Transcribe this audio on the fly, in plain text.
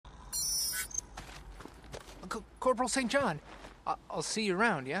Corporal St. John. I'll see you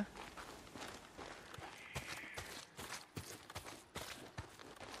around, yeah?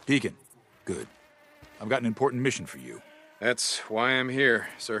 Deacon, good. I've got an important mission for you. That's why I'm here,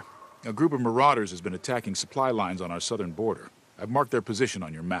 sir. A group of marauders has been attacking supply lines on our southern border. I've marked their position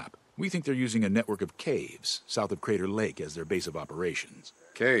on your map. We think they're using a network of caves south of Crater Lake as their base of operations.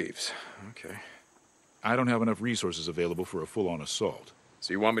 Caves. Okay. I don't have enough resources available for a full-on assault.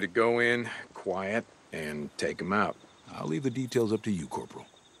 So you want me to go in, quiet, and take them out? I'll leave the details up to you, Corporal.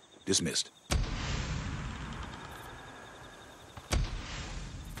 Dismissed.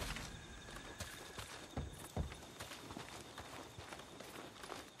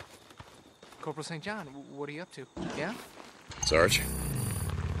 Corporal St. John, what are you up to? Yeah? Sarge?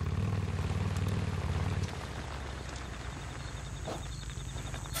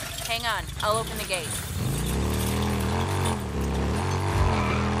 Hang on, I'll open the gate.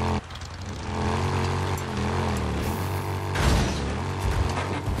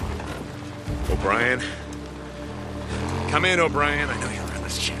 O'Brien? Come in, O'Brien. I know you're on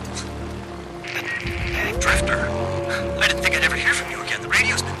this channel. Hey, Drifter. I didn't think I'd ever hear from you again. The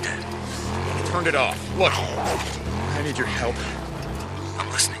radio's been dead. I turned it off. Look, I need your help. I'm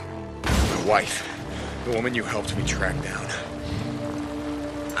listening. My wife. The woman you helped me track down.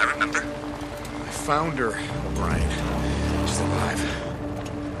 I remember. I found her, O'Brien. She's alive.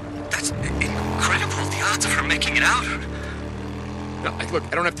 That's incredible. The odds of her making it out. No, look,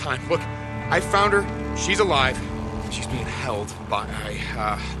 I don't have time. Look, I found her. She's alive. She's being held by,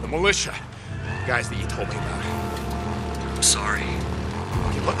 the militia. The guys that you told me about. I'm sorry.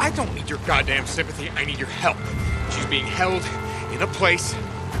 Okay, look, I don't need your goddamn sympathy. I need your help. She's being held in a place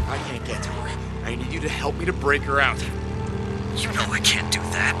I can't get to her. I need you to help me to break her out. You know I can't do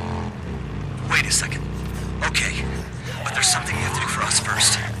that. Wait a second. Okay, but there's something you have to do for us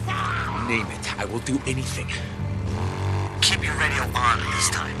first. Name it. I will do anything. Keep your radio on this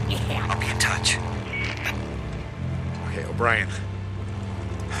time. I'll be in touch. Okay, O'Brien.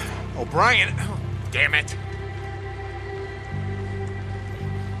 O'Brien! Oh, damn it!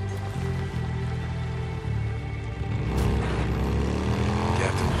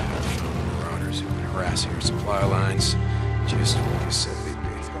 Captain, marauders who've been harassing our supply lines. Just what you said they'd be.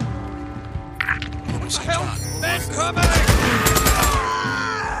 What was John? Men coming!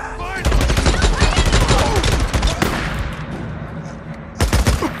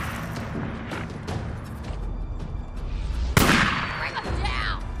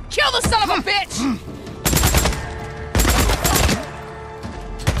 Kill the son of a bitch!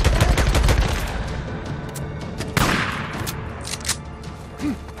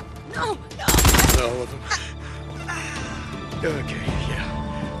 No, no! All of them. Okay, yeah.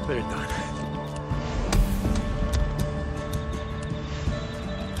 They're done.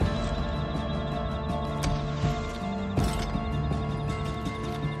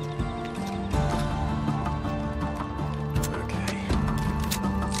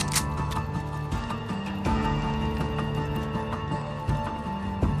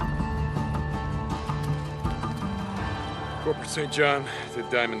 Corporal St. John to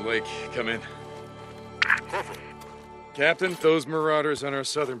Diamond Lake. Come in. Corporal. Captain, those marauders on our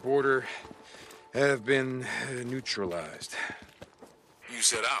southern border have been neutralized. You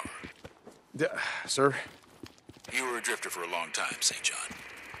said our. Sir? You were a drifter for a long time, St. John.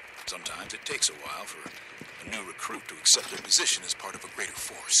 Sometimes it takes a while for a new recruit to accept their position as part of a greater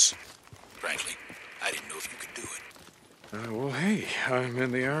force. Frankly, I didn't know if you could do it. Well, hey, I'm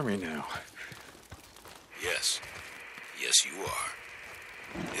in the Army now. Yes. Yes, you are.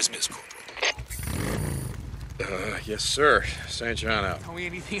 Dismiss, Corporal. Yes, sir. St. John out. Are we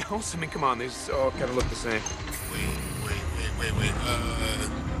anything else? I mean, come on, these all kind of look the same. Wait.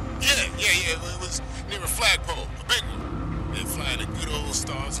 Yeah. It was near a flagpole, a big one. They're flying the good old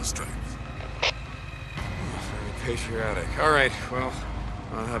stars and stripes. Very patriotic. All right, well,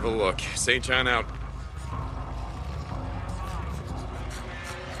 I'll have a look. St. John out.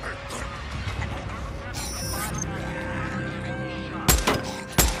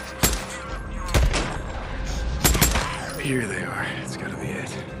 Here they are. It's gotta be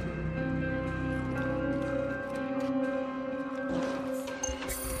it.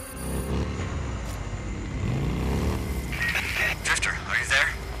 Drifter, are you there?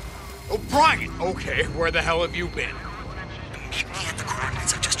 O'Brien! Okay, where the hell have you been? Meet me at the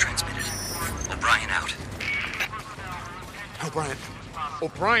coordinates I've just transmitted. O'Brien out.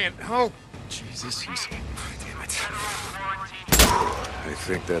 O'Brien! Oh, Jesus, he's... Damn it. I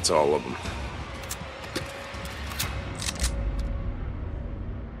think that's all of them.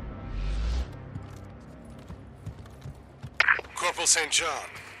 Corporal St. John,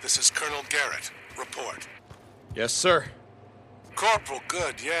 this is Colonel Garrett. Report. Yes, sir. Corporal,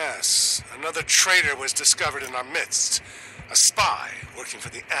 good, yes. Another traitor was discovered in our midst. A spy working for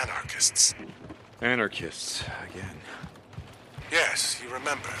the Anarchists. Anarchists, again. Yes, you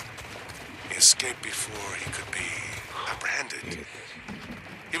remember. He escaped before he could be apprehended.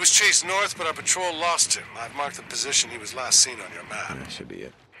 He was chased north, but our patrol lost him. I've marked the position he was last seen on your map. That should be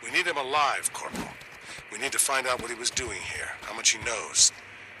it. We need him alive, Corporal. We need to find out what he was doing here, how much he knows,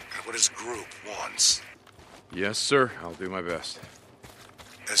 and what his group wants. Yes, sir. I'll do my best.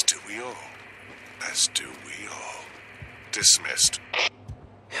 As do we all. As do we all. Dismissed.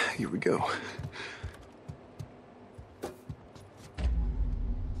 Here we go.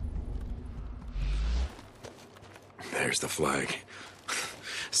 There's the flag.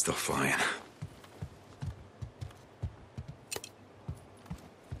 Still flying.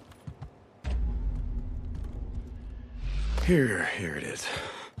 Here it is.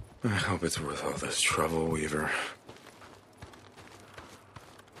 I hope it's worth all this trouble, Weaver.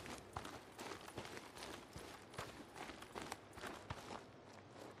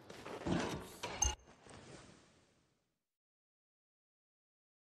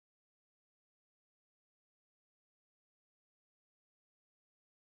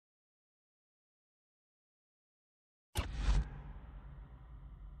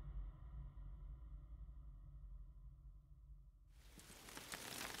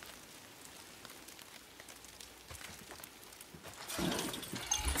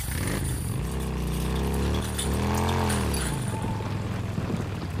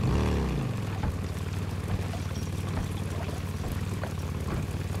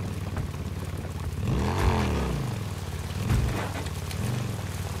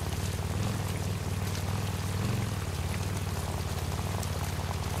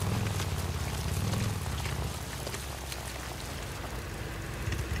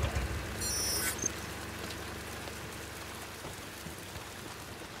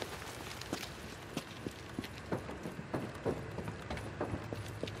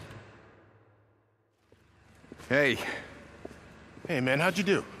 Hey. Hey, man, how'd you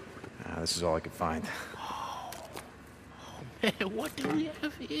do? This is all I could find. Man, what do we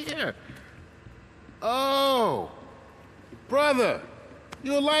have here? Oh, brother,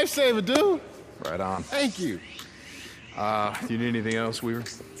 you're a lifesaver, dude. Right on. Thank you. Do you need anything else, Weaver?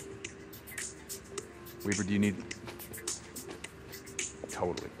 Weaver, do you need...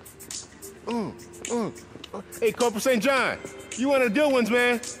 Totally. Hey, Corporal St. John, you one of the good ones,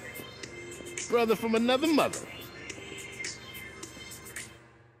 man. Brother from another mother.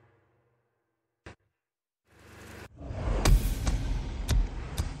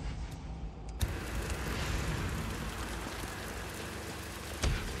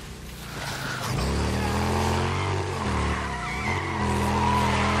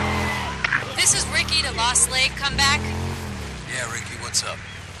 This is Ricky to Lost Lake. Come back. Yeah, Ricky, what's up?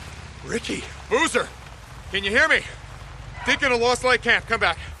 Ricky! Boozer! Can you hear me? Thinking of Lost Lake Camp. Come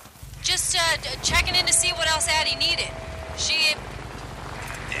back. Just checking in to see what else Addie needed. She...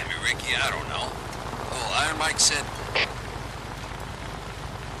 Damn it, Ricky, I don't know. Oh, Iron Mike said...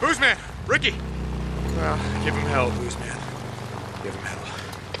 Booze man! Ricky! Well, give him hell, Booze man. Give him hell.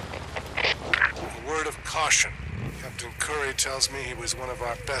 A word of caution. Captain Curry tells me he was one of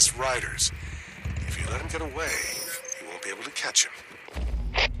our best riders. If you let him get away, you won't be able to catch him.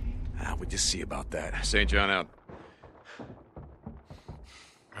 We'll just see about that. St. John out.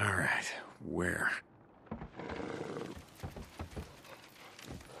 All right, where?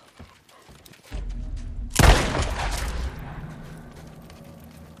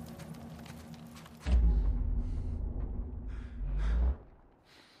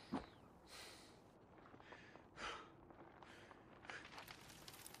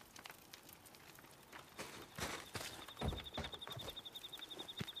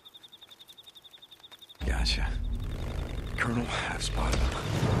 Gotcha. Colonel, I've spotted him.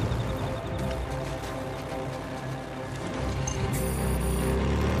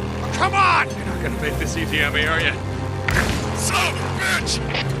 Come on! You're not gonna make this easy on me, are you? Son of a bitch!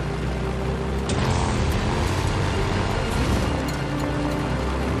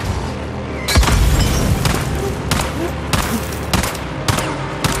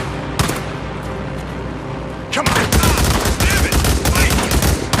 Come on! Damn it! Wait!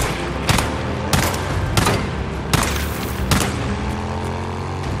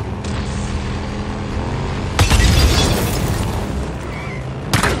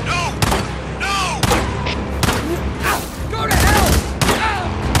 No! No! Go to hell!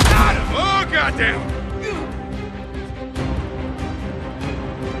 Got him! Oh, goddamn!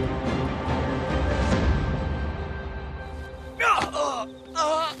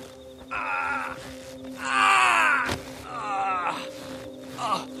 Ah!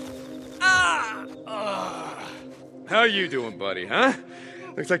 How you doing, buddy, huh?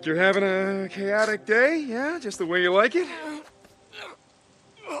 Looks like you're having a chaotic day, yeah? Just the way you like it?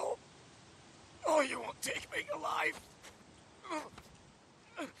 Oh, you won't take me alive.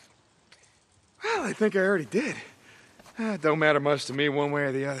 Well, I think I already did. Don't matter much to me one way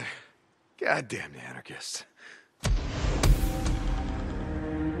or the other. Goddamn the anarchists.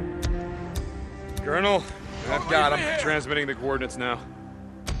 Colonel, I've got him. Transmitting the coordinates now.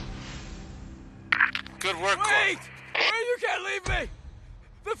 Good work, Wait! Clark. Wait, you can't leave me!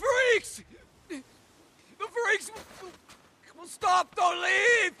 The freaks! The freaks! Well, stop! Don't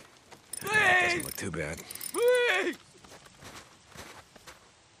leave! Please! Doesn't look too bad. Please!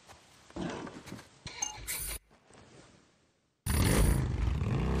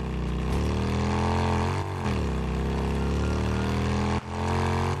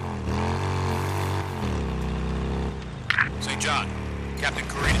 St. John. Captain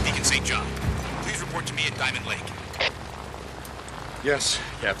Curry to Deacon St. John. Please report to me at Diamond Lake. Yes,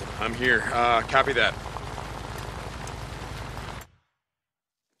 Captain. I'm here. Copy that.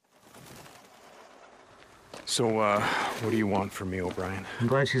 So, what do you want from me, O'Brien? I'm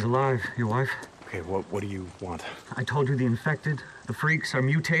glad she's alive. Your wife? Okay, what do you want? I told you the infected, the freaks, are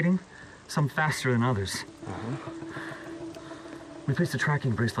mutating. Some faster than others. We placed a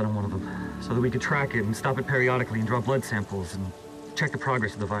tracking bracelet on one of them so that we could track it and stop it periodically and draw blood samples and check the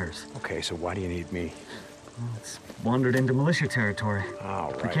progress of the virus. Okay, so why do you need me? Well, it's wandered into militia territory.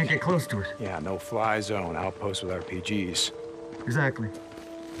 All right. We can't get close to it. Yeah, no-fly zone. Outpost with RPGs. Exactly.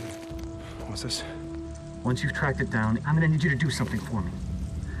 What's this? Once you've tracked it down, I'm gonna need you to do something for me.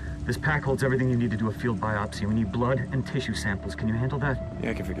 This pack holds everything you need to do a field biopsy. We need blood and tissue samples. Can you handle that?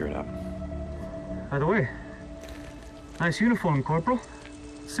 Yeah, I can figure it out. By the way, nice uniform, Corporal.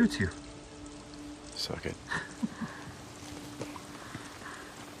 Suits you. Suck it.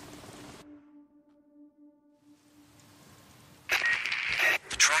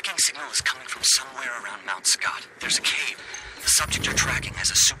 The tracking signal is coming from somewhere around Mount Scott. There's a cave. The subject you're tracking has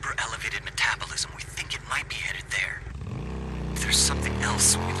a super elevated metabolism. We think it might be headed there. If there's something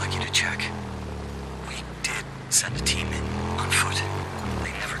else we'd like you to check. We did send a team in on foot.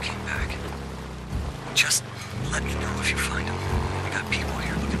 They never came back. Just let me know if you find them. We got people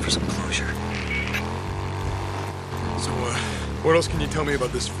here looking for some closure. So, what else can you tell me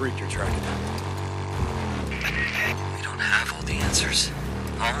about this freak you're tracking? We don't have all the answers.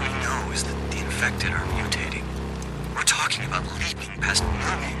 All we know is that the infected are mutating. We're talking about leaping past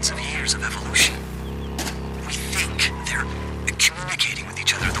millions of years of evolution. We think they're communicating with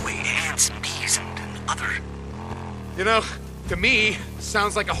each other the way ants and bees and other... You know, to me,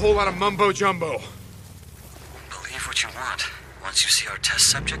 sounds like a whole lot of mumbo-jumbo. Believe what you want. Once you see our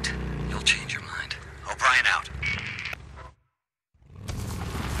test subject, you'll change your mind. O'Brien out.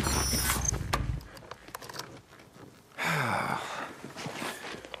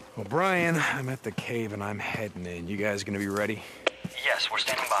 O'Brien, I'm at the cave and I'm heading in. You guys gonna be ready? Yes, we're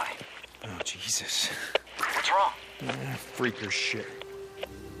standing by. Oh, Jesus. What's wrong? Freaker shit.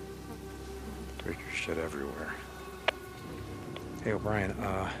 Freaker shit everywhere. Hey, O'Brien,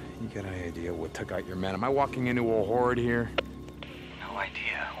 you got any idea what took out your men? Am I walking into a horde here? No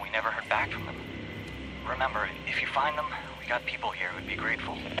idea. We never heard back from them. Remember, if you find them, we got people here who'd be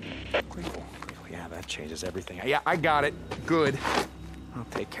grateful. Grateful. Yeah, that changes everything. Yeah, I got it. Good. I'll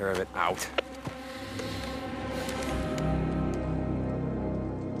take care of it. Out.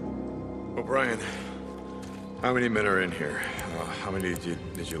 O'Brien, how many men are in here? How many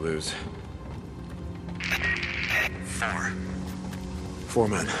did you lose? 4. 4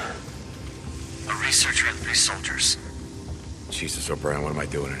 men. A researcher and 3 soldiers. Jesus, O'Brien, what am I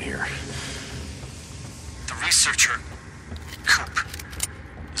doing in here? The researcher, Coop,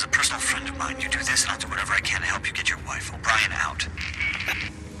 is a personal friend of mine. You do this, and I'll do whatever I can to help you get your wife. O'Brien out.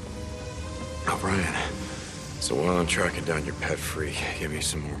 O'Brien, so while I'm tracking down your pet freak, give me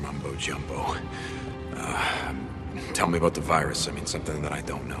some more mumbo-jumbo. Tell me about the virus. I mean, something that I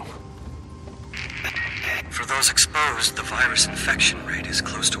don't know. For those exposed, the virus infection rate is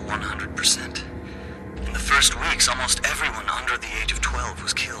close to 100%. In the first weeks, almost everyone under the age of 12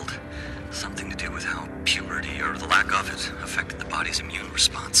 was killed. Something to do with how puberty, or the lack of it, affected the body's immune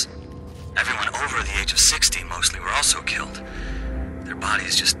response. Everyone over the age of 60 mostly were also killed. Their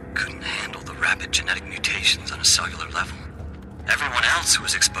bodies just couldn't handle the rapid genetic mutations on a cellular level. Everyone else who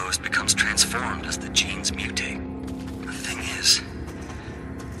is exposed becomes transformed as the genes mutate. The thing is,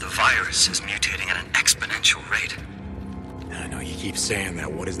 the virus is mutating at an exponential rate. I know you keep saying that.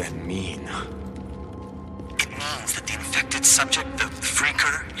 What does that mean? It means that the infected subject, the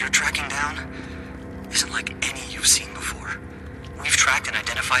freaker you're tracking down, isn't like any you've seen before. We've tracked and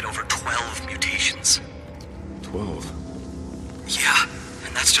identified over 12 mutations. 12. Yeah,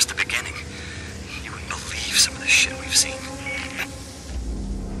 and that's just the beginning. You wouldn't believe some of the shit we've seen.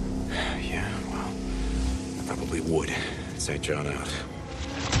 Yeah, well, I probably would. St. John out.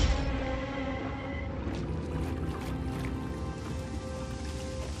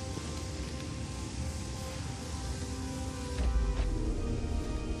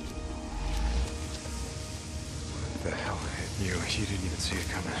 What the hell hit you? You didn't even see it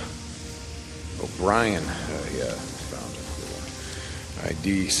coming. O'Brien, I found him.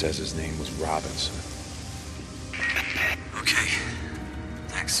 ID says his name was Robinson. Okay.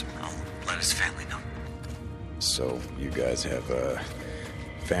 Thanks. I'll let his family know. So, you guys have,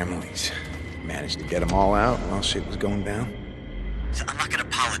 families. Managed to get them all out while shit was going down? I'm not gonna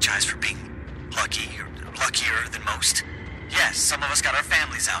apologize for being lucky, or luckier than most. Yes, some of us got our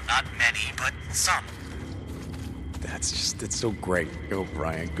families out. Not many, but some. It's so great.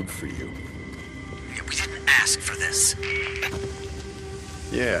 O'Brien, good for you. We didn't ask for this.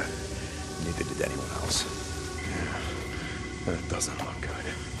 Yeah, neither did anyone else. Yeah, that doesn't look good.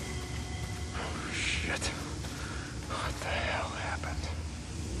 Oh, shit. What the hell happened?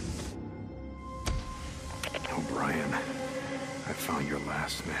 O'Brien, I found your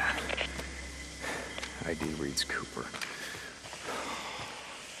last man. ID reads Cooper.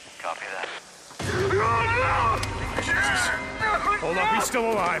 Copy that. Hold up, he's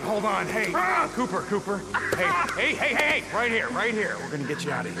still alive. Hold on. Hey, Cooper. Hey. Right here. We're gonna get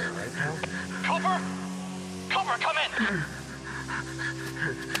you out of here, right, pal? Cooper, come in!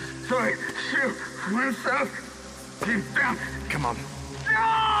 Sorry, shoot. Went south. He's down. Come on.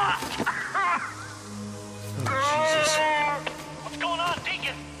 Jesus. What's going on,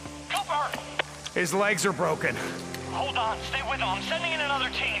 Deacon? Cooper! His legs are broken. Hold on, stay with him. I'm sending in another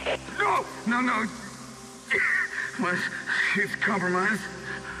team. No. He's compromised.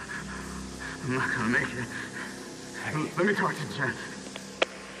 I'm not gonna make it. Let me talk to Jen.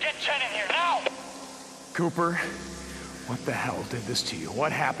 Get Jen in here, now! Cooper, what the hell did this to you?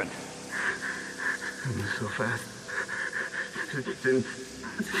 What happened? It was so fast. Didn't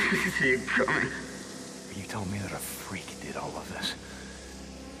see it coming. You told me that a freak did all of this.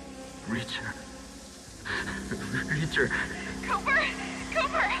 Reacher. Cooper,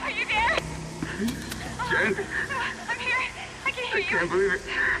 are you there? Jen? I'm here. I can hear you. I can't believe it.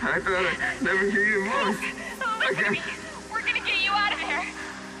 I thought I'd never hear your voice. Listen to me. We're gonna get you out of here.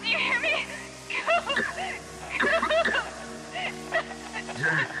 Do you hear me?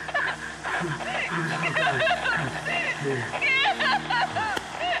 Jen.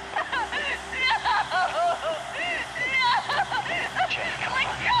 Let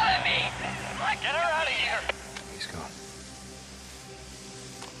go of me! Get her out of here! He's gone.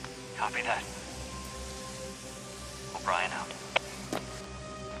 Copy that. O'Brien out.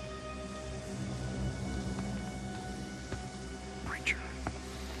 Preacher.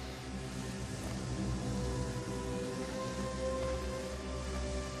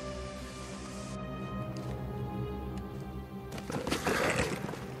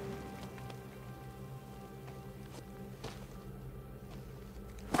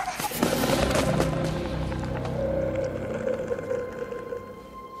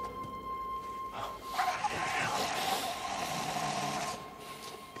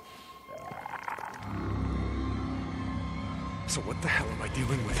 So what the hell am I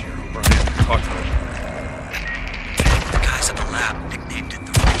dealing with here, O'Brien? Talk to me. The guys at the lab nicknamed it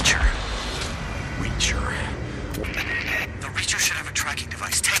the Reacher. The Reacher should have a tracking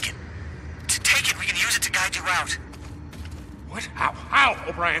device. Take it. Take it. We can use it to guide you out. What? How,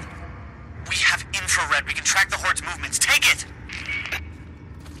 O'Brien? We have infrared. We can track the Horde's movements. Take it.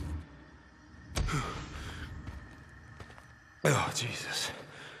 Oh, Jesus.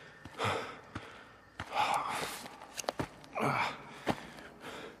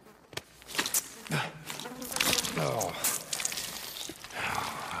 Oh.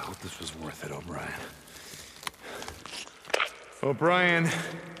 I hope this was worth it, O'Brien. O'Brien,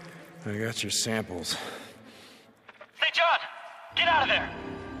 I got your samples. Hey, John! Get out of there!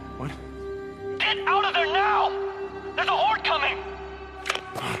 What? Get out of there now! There's a Horde coming!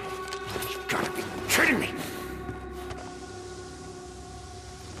 You gotta be kidding me!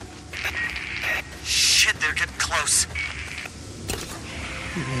 Shit, they're getting close.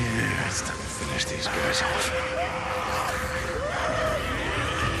 Yeah, it's time to finish these guys off.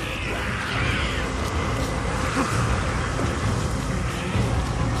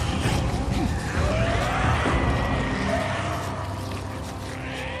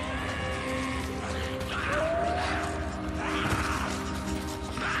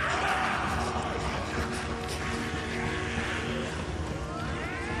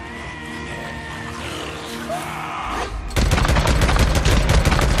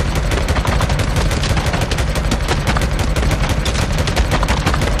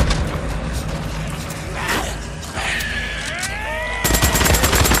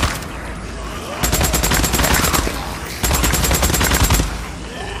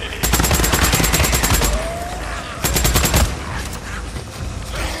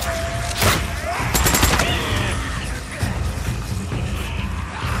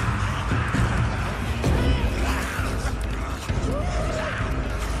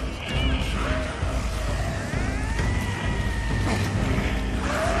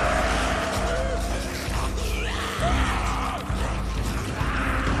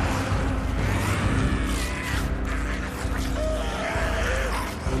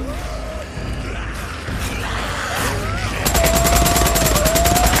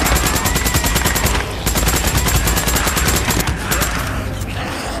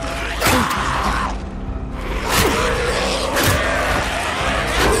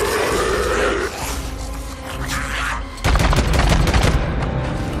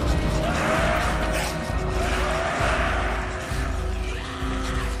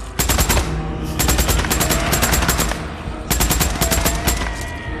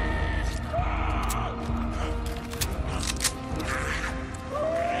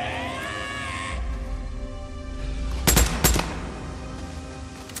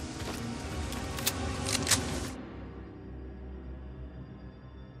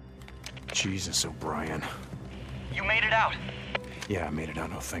 Jesus, O'Brien. You made it out. Yeah, I made it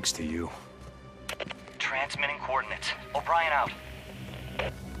out, no thanks to you. Transmitting coordinates. O'Brien out.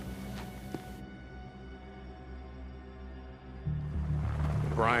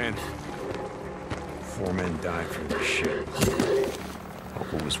 Brian, 4 men died for this shit.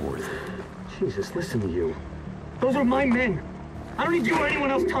 Hope it was worth it. Jesus, listen to you. Those are my men. I don't need you or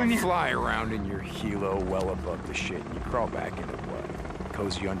anyone else telling me. Fly around in your helo well above the shit, and you crawl back into what?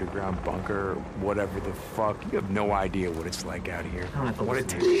 Cozy underground bunker, whatever the fuck. You have no idea what it's like out here. I don't have to what listen it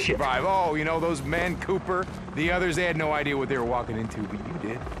to takes this to shit. survive. Oh, you know those men, Cooper, the others, they had no idea what they were walking into, but you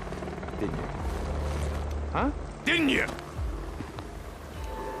did. Didn't you? Huh? Didn't you?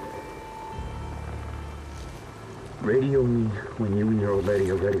 Radio me when you and your old lady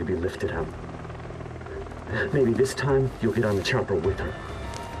are ready to be lifted out. Maybe this time you'll get on the chopper with her.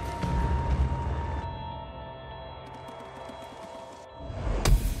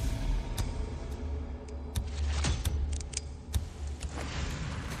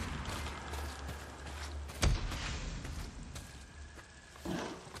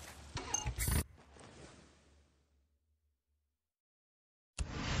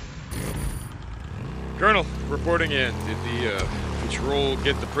 Colonel, reporting in. Did the patrol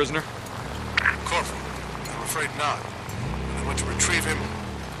get the prisoner? Corporal, I'm afraid not. When I went to retrieve him,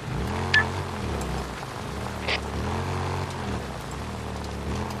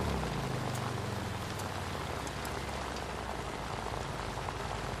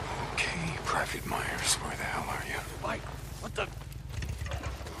 Okay, Private Myers, where the hell are you? Mike, what the...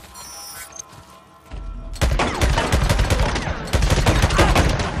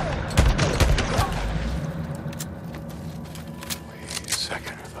 Wait a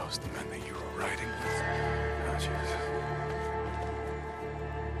second, are those the men that you were riding with? Oh, Jesus.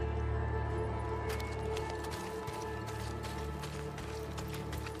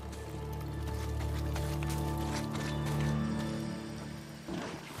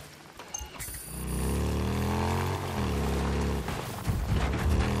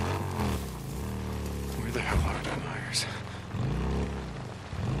 Where the hell are the Myers?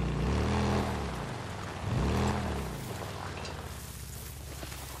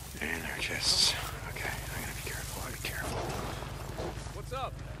 Anarchists. Okay, I gotta be careful, I'll be careful. What's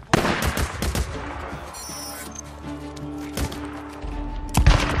up?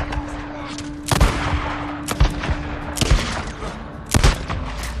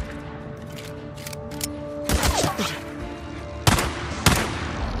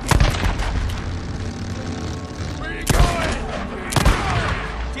 Where you going?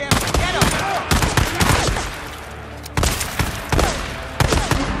 Damn, get him!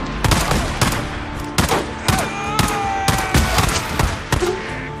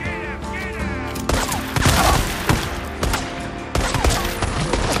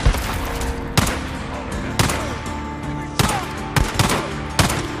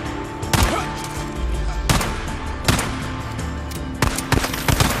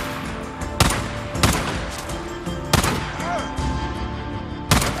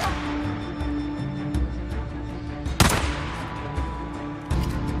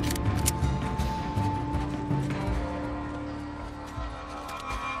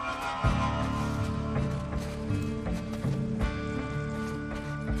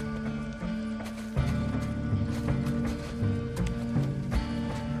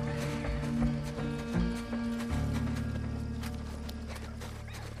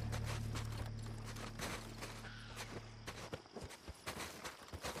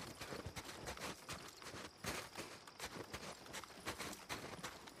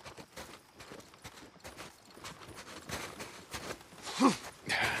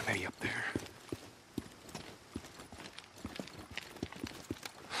 They up there.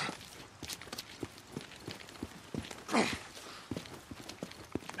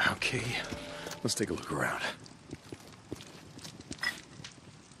 Okay, let's take a look around.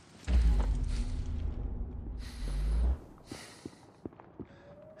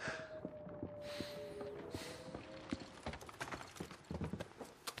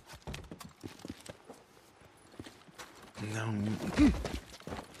 No.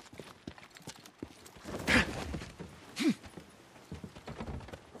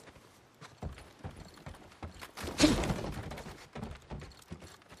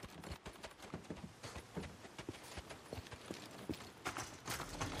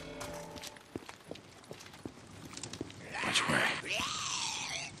 Which way?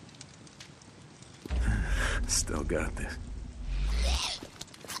 Still got this.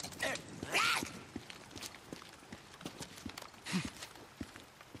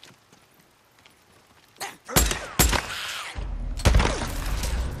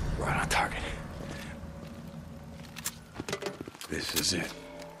 Right on target. is it.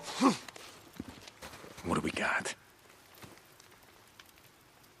 What do we got?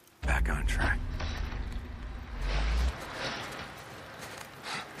 Back on track.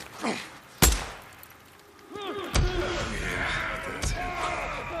 Yeah, that's him.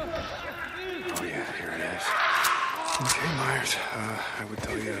 Oh yeah, here it is. Okay, Myers, I would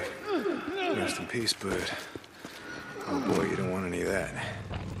tell you rest in peace, but oh boy, you don't want any of that.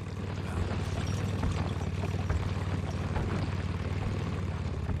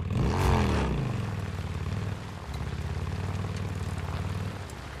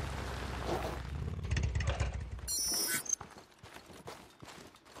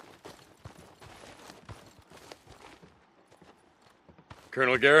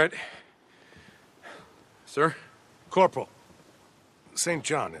 Colonel Garrett? Sir? Corporal. St.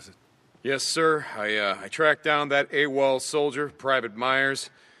 John, is it? Yes, sir. I tracked down that AWOL soldier, Private Myers,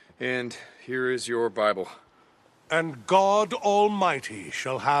 and here is your Bible. And God Almighty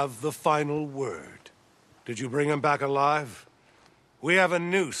shall have the final word. Did you bring him back alive? We have a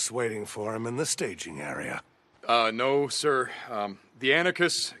noose waiting for him in the staging area. No, sir. The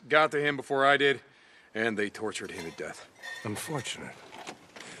anarchists got to him before I did, and they tortured him to death. Unfortunate.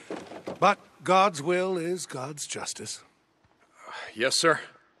 But God's will is God's justice. Yes, sir.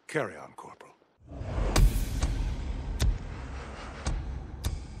 Carry on, Corporal.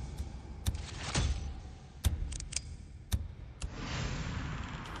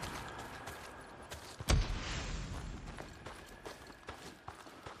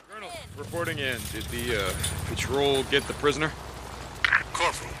 Colonel, reporting in. Did the patrol get the prisoner?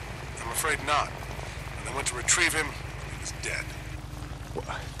 Corporal, I'm afraid not. When they went to retrieve him, he was dead.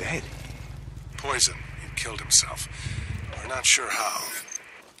 What? Dead? Poison. He killed himself. We're not sure how.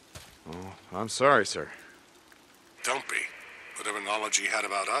 Oh, I'm sorry, sir. Don't be. Whatever knowledge he had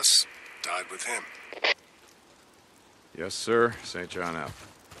about us died with him. Yes, sir. St. John out.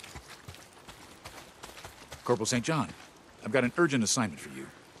 Corporal St. John, I've got an urgent assignment for you.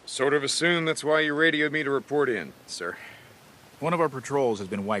 Sort of assumed that's why you radioed me to report in, sir. One of our patrols has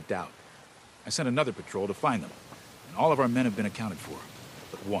been wiped out. I sent another patrol to find them, and all of our men have been accounted for,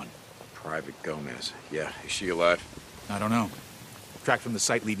 but one. Private Gomez. Yeah, is she alive? I don't know. Tracked from the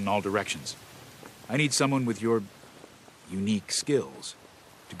site lead in all directions. I need someone with your unique skills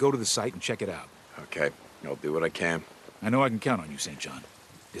to go to the site and check it out. Okay, I'll do what I can. I know I can count on you, St. John.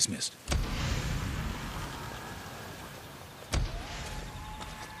 Dismissed.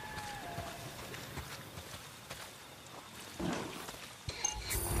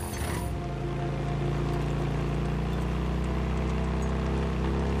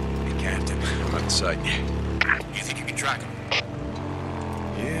 Site. You think you can track him?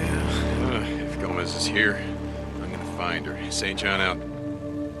 Yeah, if Gomez is here, I'm gonna find her. St. John out.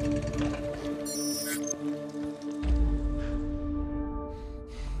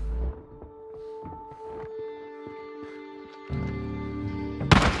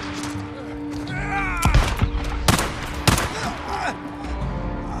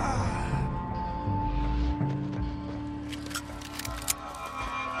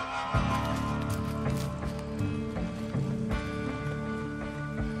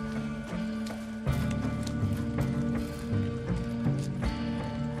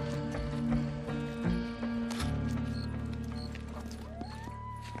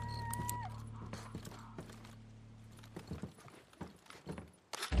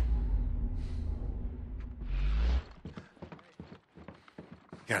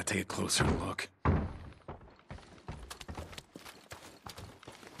 Gotta take a closer look. All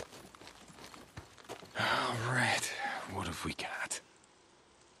right, what have we got?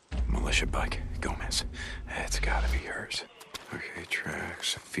 Militia bike, Gomez. It's gotta be hers. Okay,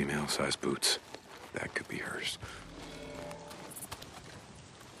 tracks, female-sized boots. That could be hers.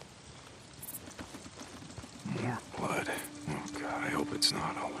 More blood. Oh God, I hope it's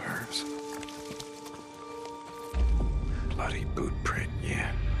not all hers. Bloody boot print, yeah.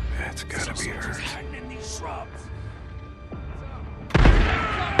 That's gotta be hers. In these shrubs.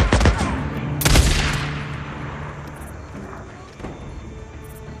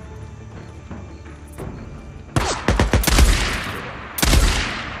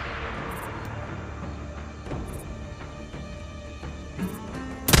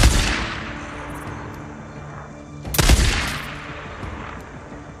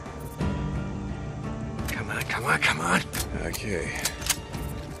 Come on. Okay.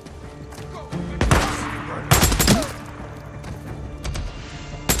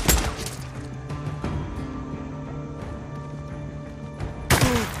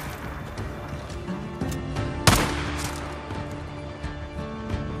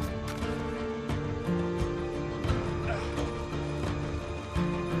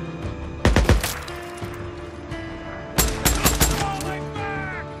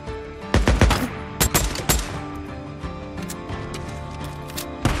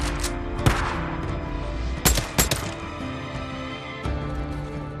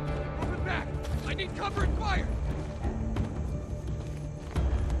 I need cover and fire!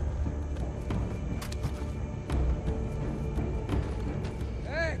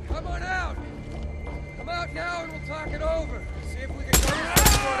 Hey, come on out! Come out now and we'll talk it over. See if we can get this sorted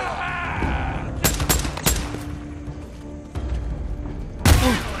out.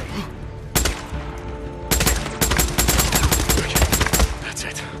 That's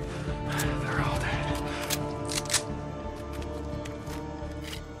it. They're all dead.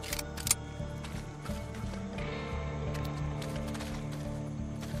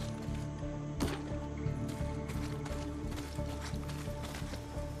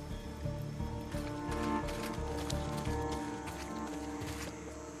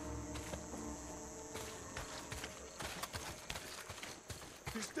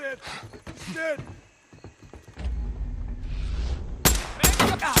 He's dead. He's dead.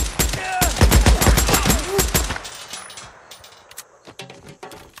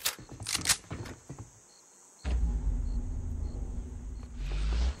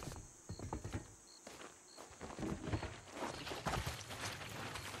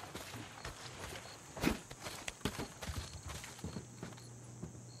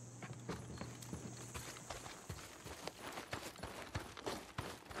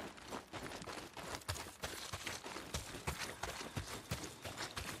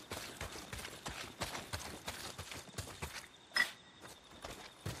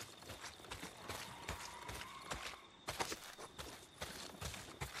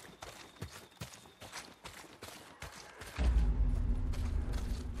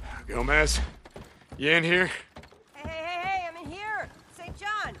 Gomez, you in here? Hey, I'm in here. St.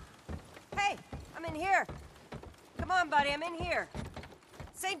 John. Hey, I'm in here. Come on, buddy, I'm in here.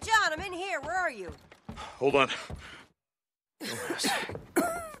 St. John, I'm in here. Where are you? Hold on. Gomez.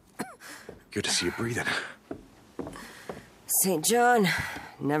 Good to see you breathing. St. John,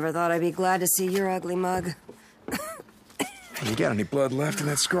 never thought I'd be glad to see your ugly mug. You got any blood left in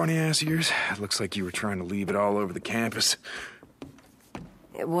that scrawny ass of yours? It looks like you were trying to leave it all over the campus.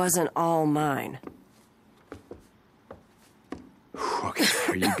 It wasn't all mine. Okay,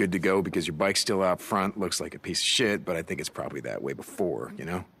 are you good to go? Because your bike's still out front, looks like a piece of shit, but I think it's probably that way before, you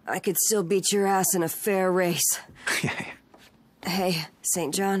know? I could still beat your ass in a fair race. Yeah. Hey,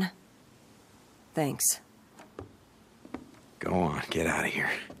 St. John. Thanks. Go on, get out of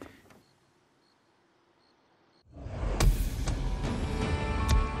here.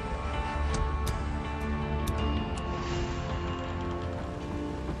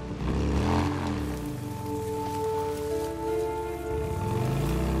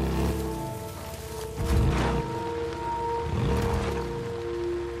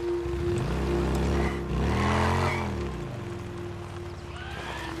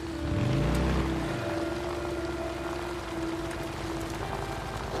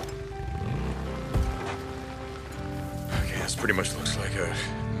 Pretty much looks like a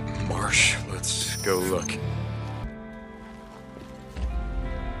marsh. Let's go look.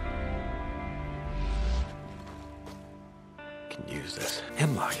 Can use this.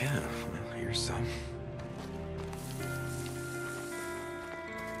 Hemlock, yeah. Well, here's some.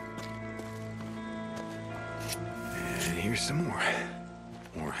 And here's some more.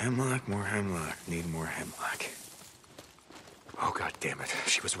 More hemlock, more hemlock. Need more hemlock. Oh, god damn it.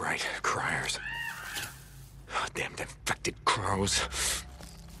 She was right. Criers. Oh, damn infected crows.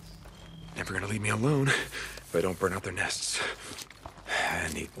 Never gonna leave me alone if I don't burn out their nests. I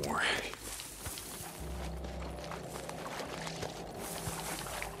need more.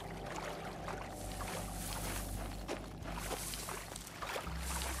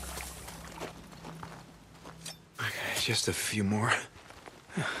 Okay, just a few more.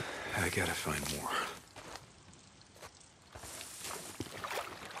 I gotta find more.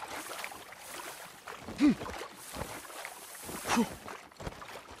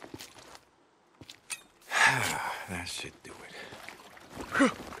 That should do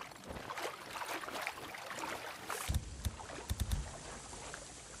it.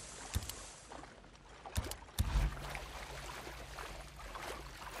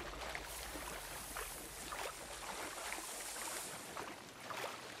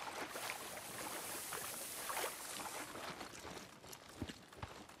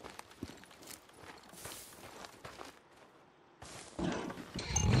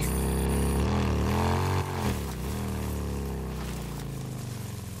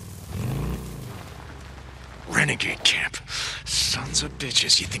 Renegade camp. Sons of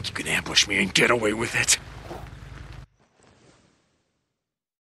bitches, you think you can ambush me and get away with it?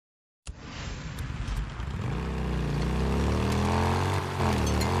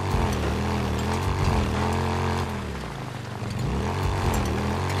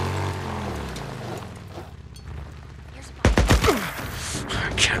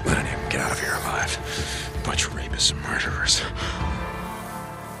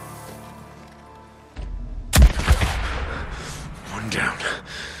 down.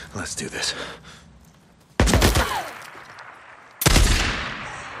 Let's do this.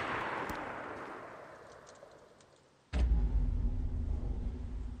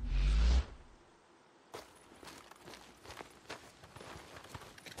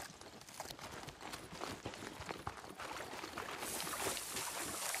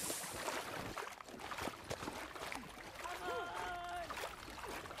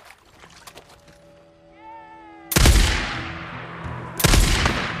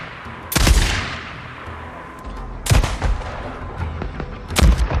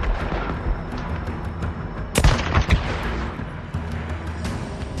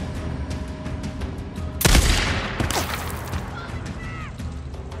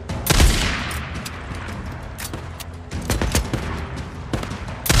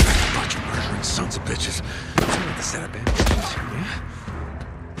 Sons of bitches. I need to set up ambitions, yeah?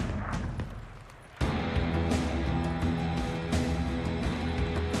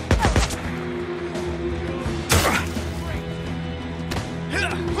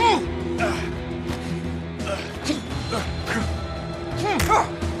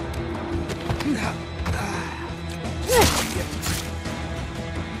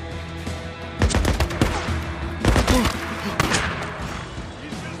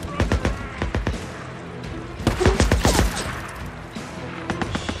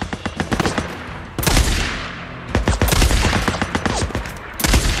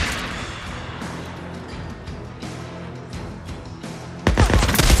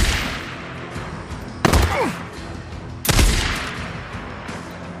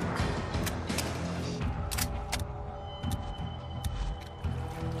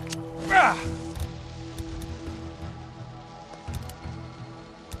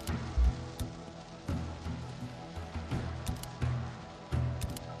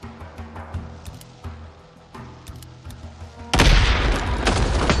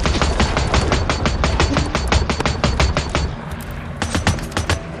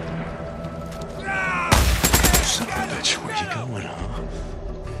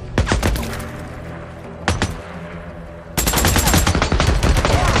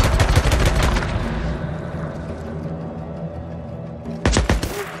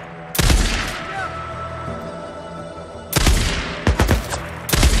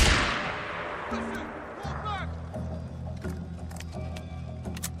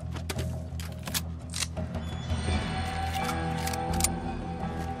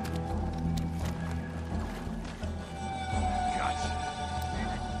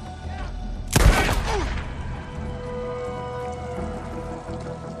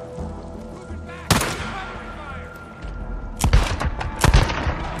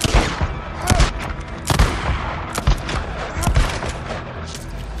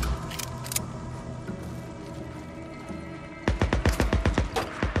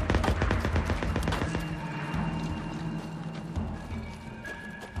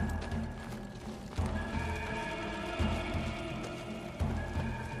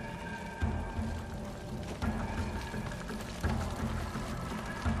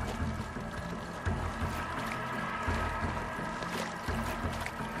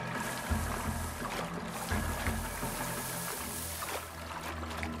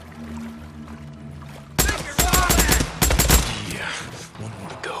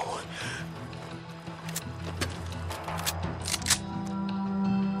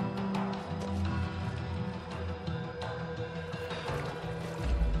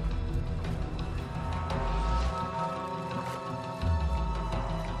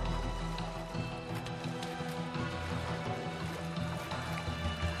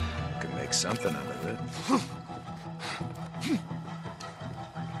 Something out of it.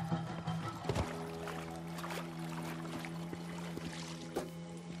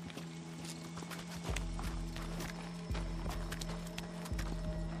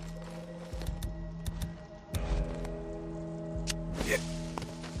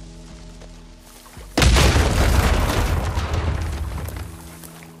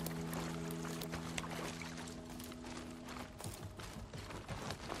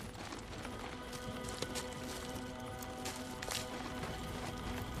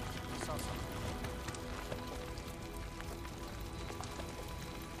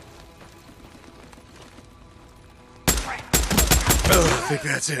 I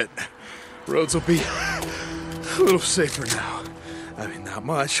think that's it. Roads will be a little safer now. I mean, not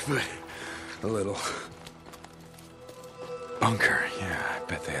much, but a little. Bunker. Yeah, I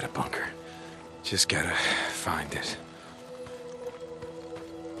bet they had a bunker. Just gotta find it.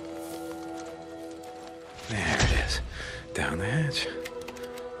 There it is. Down the hatch.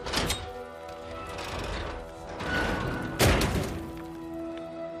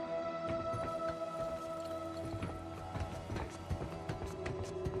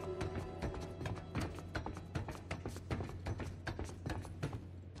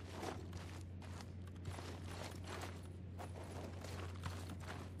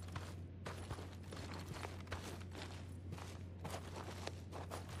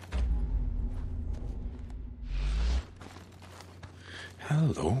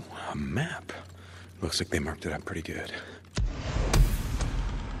 Hello, a map. Looks like they marked it up pretty good.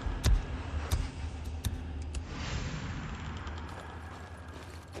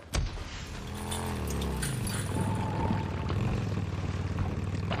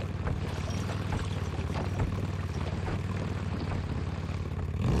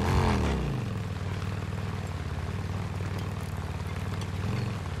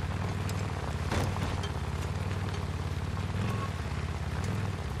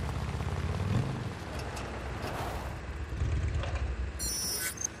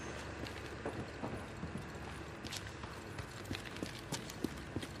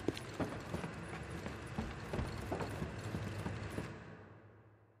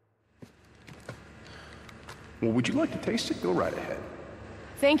 Well, would you like to taste it? Go right ahead.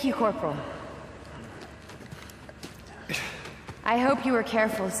 Thank you, Corporal. I hope you were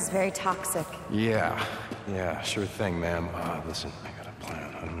careful. This is very toxic. Yeah, sure thing, ma'am. Listen, I got a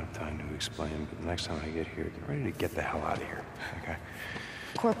plan. I don't have time to explain, but the next time I get here, get ready to get the hell out of here, okay?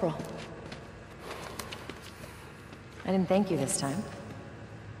 Corporal. I didn't thank you this time.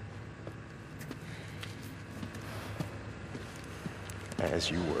 As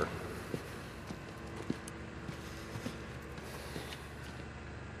you were.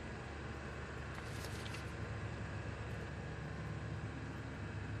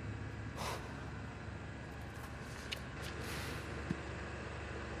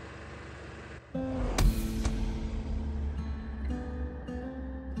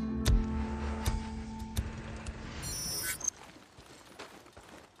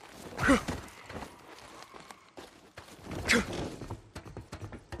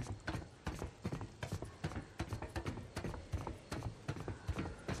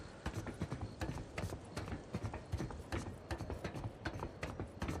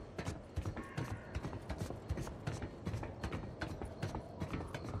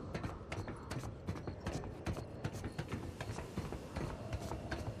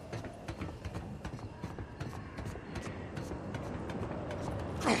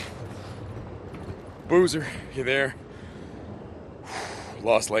 Boozer, you there?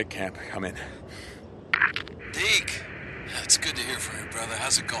 Lost Lake Camp, come in. Deke, it's good to hear from you, brother.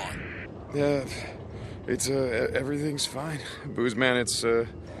 How's it going? Yeah, it's, everything's fine. Booze man, it's,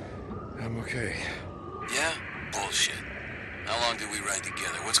 I'm okay. Yeah? Bullshit. How long did we ride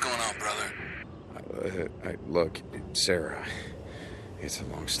together? What's going on, brother? Look, Sarah, it's a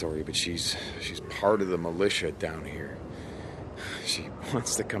long story, but she's part of the militia down here. She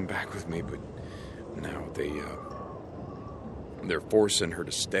wants to come back with me, but now they're forcing her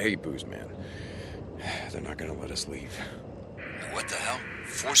to stay, Booze man. They're not gonna let us leave. What the hell?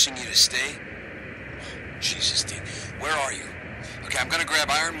 Forcing you to stay? Jesus, Deke. Where are you? Okay, I'm gonna grab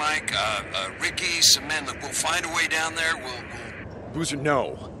Iron Mike, Ricky, some men. Look, we'll find a way down there. We'll... Boozer,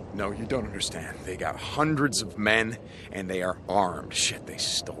 no. No, you don't understand. They got hundreds of men, and they are armed. Shit, they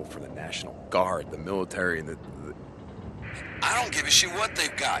stole from the National Guard, the military, and the... I don't give a shit what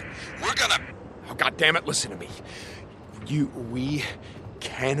they've got. We're gonna... Oh, God damn it, listen to me. We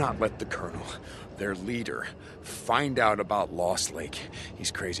cannot let the colonel, their leader, find out about Lost Lake.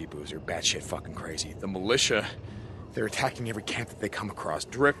 He's crazy, Boozer. Batshit fucking crazy. The militia, they're attacking every camp that they come across.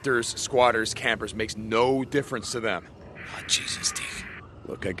 Drifters, squatters, campers, makes no difference to them. Oh, Jesus, Deke.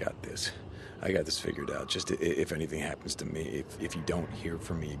 Look, I got this. I got this figured out. Just if anything happens to me, if you don't hear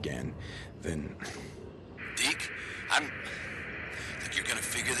from me again, then... Deke, Look, you're gonna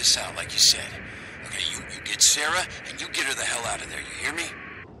figure this out, like you said. Okay, you get Sarah, and you get her the hell out of there, you hear me?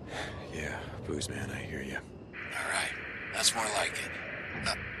 Yeah, Booze man, I hear you. All right, that's more like it.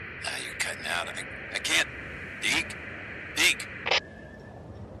 Now you're cutting out. I can't... Deke?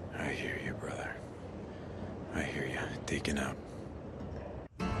 I hear you, brother. I hear you. Deacon out.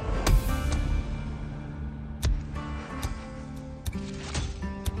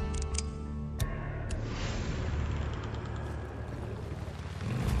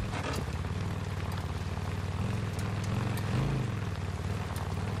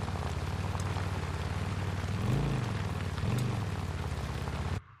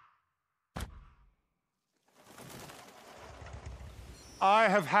 I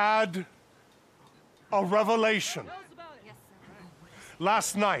have had a revelation.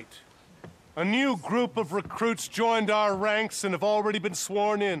 Last night, a new group of recruits joined our ranks and have already been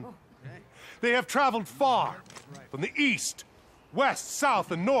sworn in. They have traveled far, from the east, west,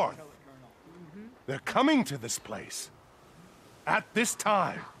 south, and north. They're coming to this place. At this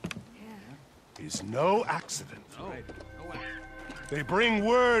time is no accident. They bring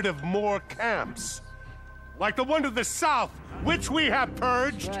word of more camps, like the one to the south, which we have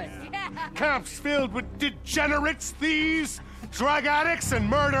purged. Camps filled with degenerates, thieves, drug addicts and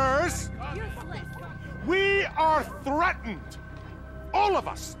murderers. We are threatened. All of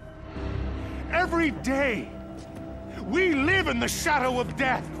us. Every day. We live in the shadow of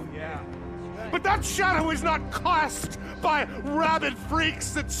death. But that shadow is not cast by rabid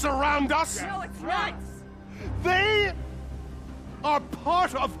freaks that surround us. No, it's not. They are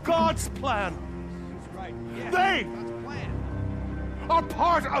part of God's plan. They are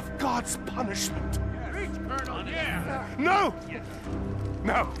part of God's punishment. No!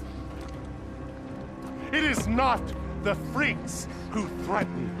 No! It is not the freaks who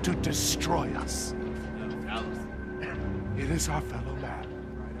threaten to destroy us. It is our fellow man.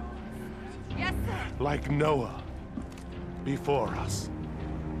 Yes, sir. Like Noah before us.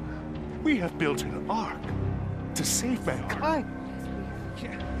 We have built an ark to save mankind.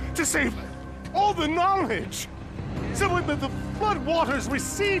 To save all the knowledge. So when the flood waters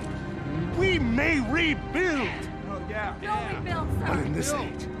recede, we may rebuild. Don't rebuild, sir. But in this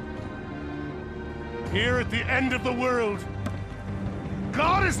age, here at the end of the world,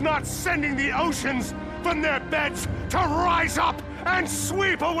 God is not sending the oceans from their beds to rise up and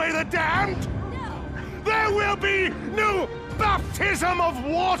sweep away the damned. No. There will be no baptism of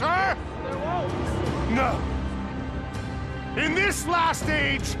water. No. In this last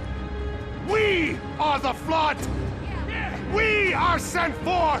age, we are the flood. We are sent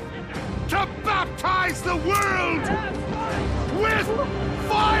forth to baptize the world with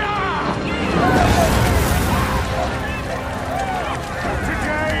fire!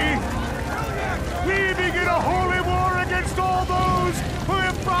 Today, we begin a holy war against all those who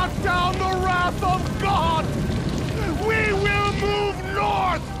have brought down the wrath of God. We will move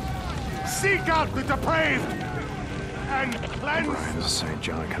north, seek out the depraved, and cleanse. Brian, this is St.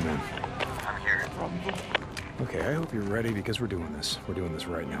 John. Come in. I'm here. Okay, I hope you're ready because we're doing this. We're doing this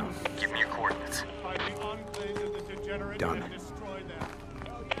right now. Give me your coordinates. Done.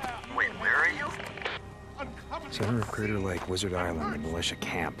 Wait, where are you? Center of Crater Lake, Wizard Island, the militia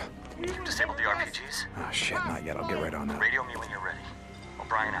camp. You disabled the RPGs? Oh, shit, not yet. I'll get right on that. Radio me when you're ready.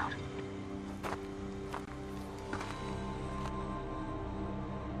 O'Brien out.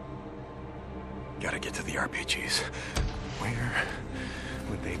 Gotta get to the RPGs. Where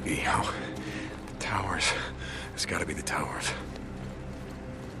would they be? Oh, the towers. It's gotta be the towers.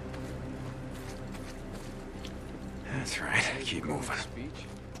 That's right. Keep moving. Speech?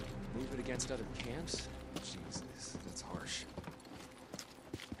 Move it against other camps? Jesus, that's harsh.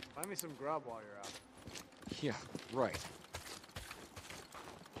 Find me some grub while you're out. Yeah, right.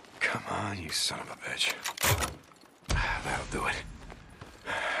 Come on, you son of a bitch. That'll do it.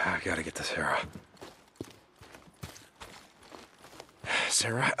 I gotta get to Sarah.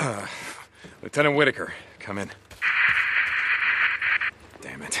 Sarah, Lieutenant Whitaker, come in.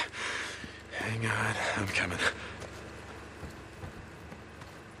 Damn it. Hang on, I'm coming.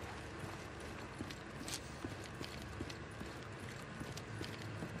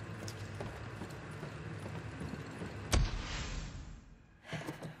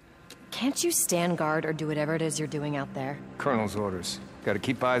 Can't you stand guard or do whatever it is you're doing out there? Colonel's orders. Gotta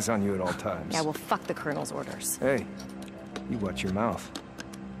keep eyes on you at all times. Yeah, well, fuck the Colonel's orders. Hey, you watch your mouth.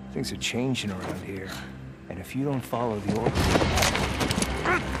 Things are changing around here. And if you don't follow the orders...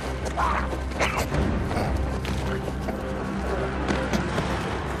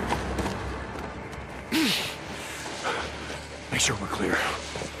 Make sure we're clear.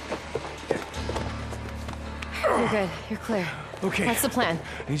 You're good. You're clear. Okay. That's the plan.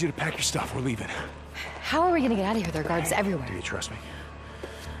 I need you to pack your stuff. We're leaving. How are we gonna get out of here? There are guards everywhere. Do you trust me?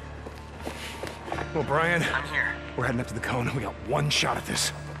 Well, Brian. I'm here. We're heading up to the cone. We got one shot at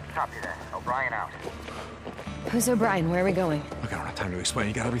this. Copy that. O'Brien out. Who's O'Brien? Where are we going? Look, I don't have time to explain.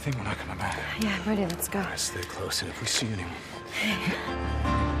 You got everything? We're not coming back. Yeah, ready. Let's go. All right, stay close, and if we see anyone...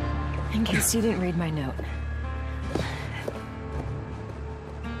 In case you didn't read my note.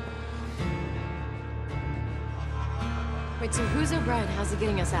 Wait, so who's O'Brien? How's he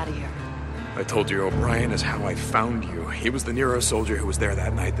getting us out of here? I told you O'Brien is how I found you. He was the Nero soldier who was there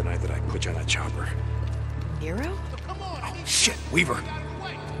that night, the night that I put you on that chopper. Nero? Oh, shit, Weaver.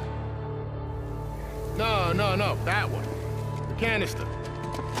 No, that one. The canister.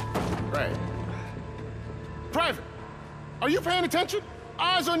 Right. Private, are you paying attention?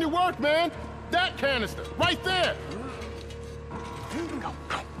 Eyes on your work, man. That canister, right there. Go.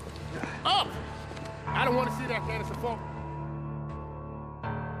 Up! I don't want to see that canister fall.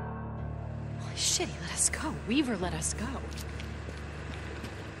 Holy shit, he let us go. Weaver let us go.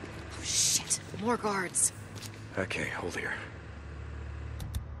 Oh shit, more guards. Okay, hold here.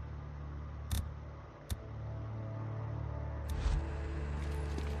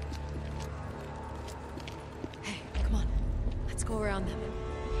 Hey, come on. around them.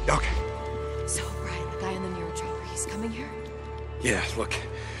 Okay. So, Brian, the guy on the Neurochopper, he's coming here? Yeah, look,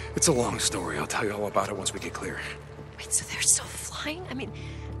 it's a long story. I'll tell you all about it once we get clear. Wait, so they're still flying? I mean,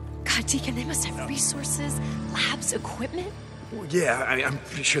 God, Deacon, they must have resources, labs, equipment? Well, yeah, I'm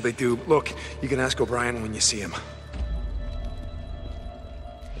pretty sure they do. Look, you can ask O'Brien when you see him.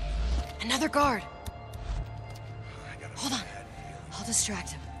 Another guard. Hold on. I'll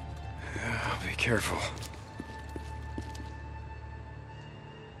distract him. Yeah, be careful.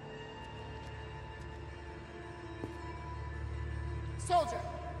 Soldier,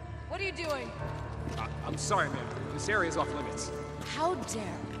 what are you doing? I'm sorry, man. This area's off limits. How dare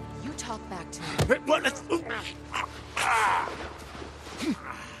you talk back to me?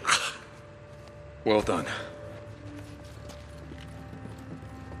 Well done.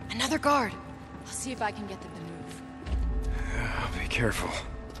 Another guard. I'll see if I can get them to move. Yeah, be careful.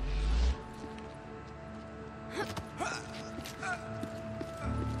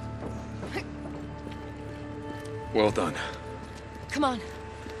 Well done. Come on.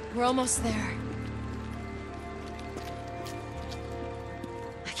 We're almost there.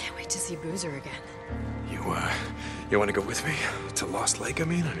 I can't wait to see Boozer again. You want to go with me? To Lost Lake, I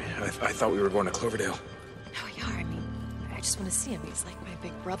mean? I thought we were going to Cloverdale. No, we are. I mean, I just want to see him. He's like my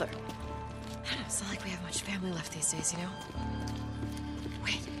big brother. I don't know, it's not like we have much family left these days, you know?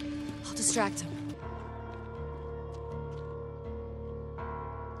 Wait, I'll distract him.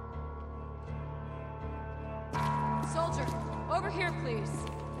 Soldier, over here, please.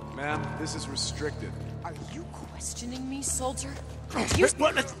 Ma'am, this is restricted. Are you questioning me, soldier? You...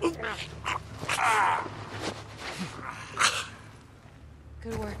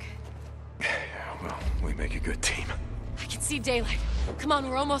 Good work. Yeah, well, we make a good team. I can see daylight. Come on,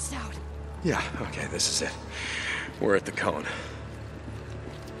 we're almost out. Yeah, okay, this is it. We're at the cone.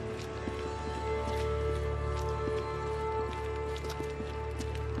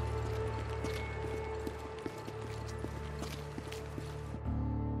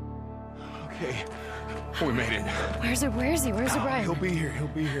 Okay, we made it. Where's he? Where's O'Brien? He'll be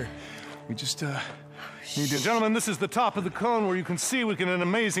here. We just, need to... Gentlemen, this is the top of the cone where you can see an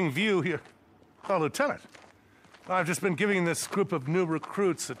amazing view here. Oh, Lieutenant, I've just been giving this group of new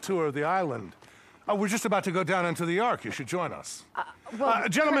recruits a tour of the island. We're just about to go down into the Ark. You should join us. Gentlemen,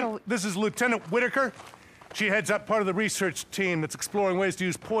 Colonel... this is Lieutenant Whitaker. She heads up part of the research team that's exploring ways to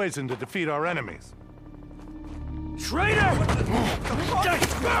use poison to defeat our enemies. Traitor!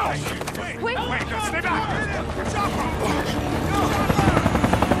 Wait, stay back!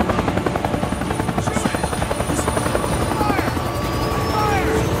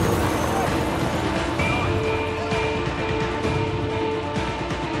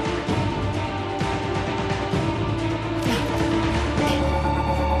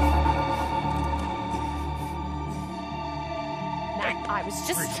 I was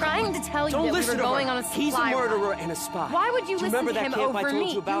just trying to tell you that we were going on a supply He's a murderer run. and a spy. Why would you listen remember to that him camp I over told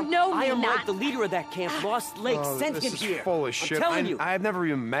me? you about? You know me I am not. like the leader of that camp. Lost Lake sent him this here. is full of shit. I'm telling you. I've never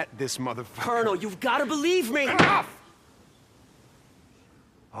even met this motherfucker. Colonel, you've got to believe me. Enough!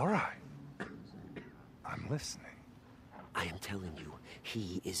 All right. I'm listening. I am telling you,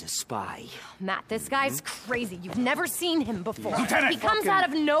 he is a spy. Matt, this guy's crazy. You've never seen him before. Lieutenant, He comes out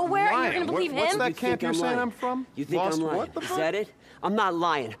of nowhere and you're gonna believe What's him? that camp you're saying I'm from? You think Lost I'm lying? what the Is fuck? that it? I'm not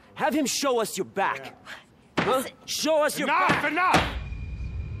lying. Have him show us your back. Huh? Show us your back. Enough!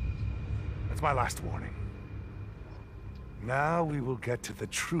 That's my last warning. Now we will get to the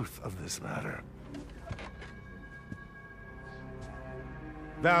truth of this matter.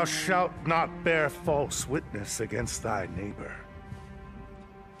 Thou shalt not bear false witness against thy neighbor.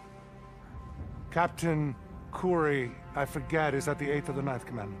 Captain Kuri, I forget, is that the 8th or the 9th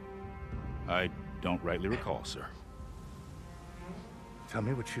commandment? I don't rightly recall, sir. Tell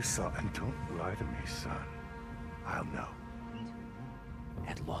me what you saw, and don't lie to me, son. I'll know.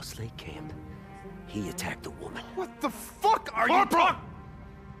 At Lost Lake Camp, he attacked a woman. What the fuck are you talking?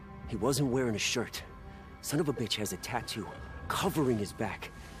 He wasn't wearing a shirt. Son of a bitch has a tattoo covering his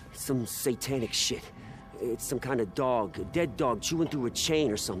back. It's some satanic shit. It's some kind of dog, a dead dog chewing through a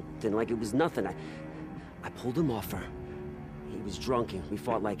chain or something, like it was nothing. I pulled him off her. He was drunk and we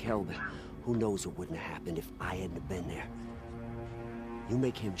fought like hell, but who knows what wouldn't have happened if I hadn't been there. You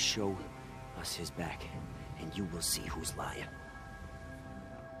make him show us his back, and you will see who's lying.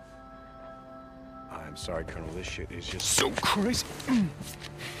 I'm sorry, Colonel. This shit is just so crazy.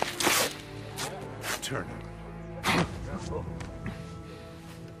 Turn him.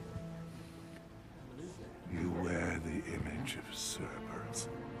 You wear the image of Cerberus,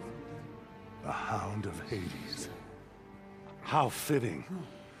 the Hound of Hades. How fitting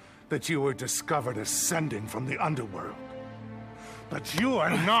that you were discovered ascending from the underworld. But you are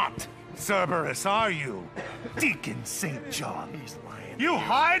not Cerberus, are you? Deacon St. John. He's lying. You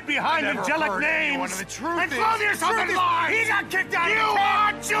hide behind angelic names One of the truth and clothe yourself in lies. He got kicked out You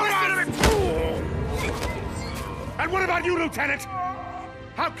are Judas! And what about you, Lieutenant?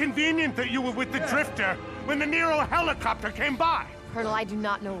 How convenient that you were with the Drifter when the Nero helicopter came by. Colonel, I do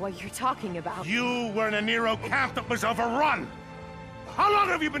not know what you're talking about. You were in a Nero camp that was overrun. How long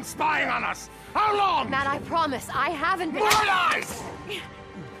have you been spying on us? How long? Matt, I promise, I haven't been— More lies!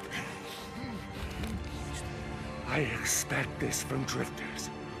 I expect this from Drifters.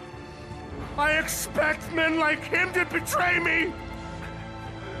 I expect men like him to betray me!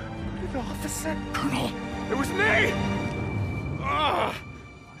 An officer? Colonel, it was me!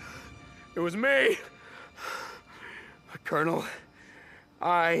 It was me! Colonel,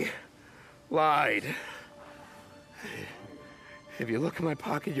 I lied. If you look in my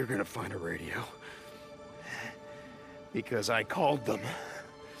pocket, you're gonna find a radio. Because I called them.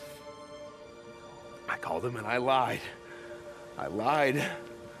 I called them and I lied. I lied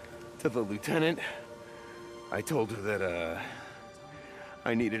to the lieutenant. I told her that,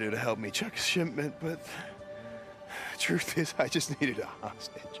 I needed her to help me check a shipment, but the truth is, I just needed a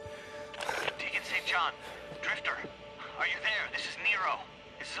hostage. Deacon St. John, Drifter, are you there? This is Nero.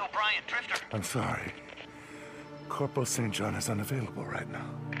 This is O'Brien, Drifter. I'm sorry. Corporal St. John is unavailable right now.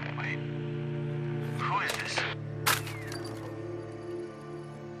 Wait. Who is this?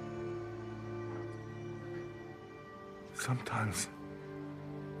 Sometimes,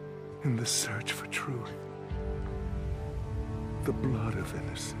 in the search for truth, the blood of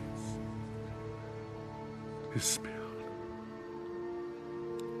innocence is spilled.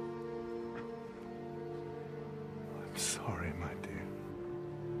 I'm sorry, my dear.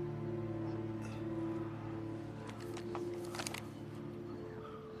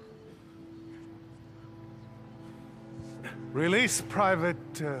 Release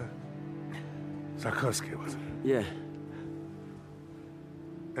Private, Sarkovsky, was it? Yeah.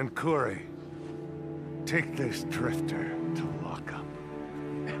 And Corey, take this Drifter to lockup.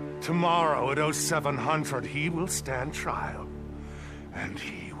 Tomorrow at 0700, he will stand trial, and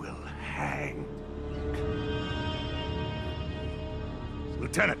he will hang.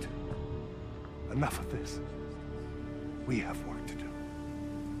 Lieutenant, enough of this. We have work to do.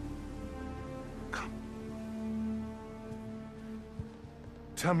 Come.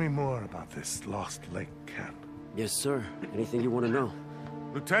 Tell me more about this Lost Lake camp. Yes, sir. Anything you want to know?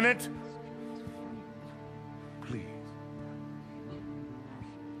 Lieutenant, please.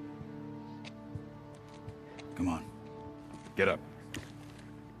 Come on. Get up.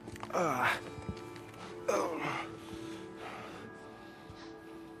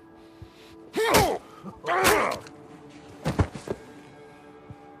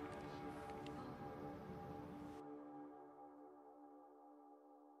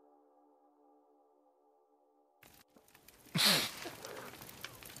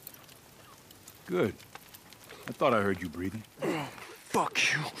 Good. I thought I heard you breathing. Fuck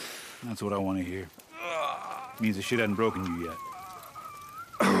you. That's what I want to hear. Means the shit hadn't broken you yet.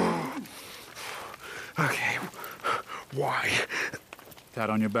 Okay. Why? Tat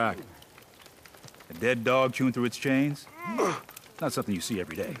on your back. A dead dog chewing through its chains? Not something you see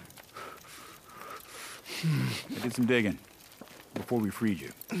every day. I did some digging before we freed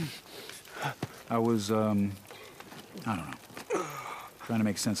you. I was, I don't know, trying to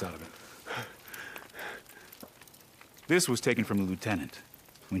make sense out of it. This was taken from the lieutenant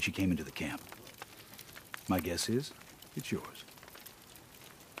when she came into the camp. My guess is, it's yours.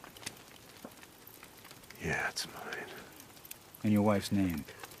 Yeah, it's mine. And your wife's name?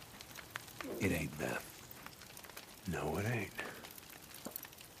 It ain't Beth. No, it ain't.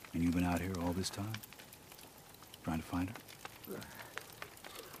 And you've been out here all this time? Trying to find her?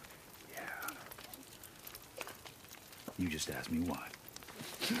 Yeah. You just asked me why.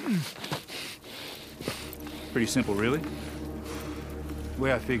 Pretty simple, really. The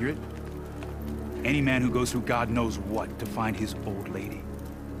way I figure it, any man who goes through God knows what to find his old lady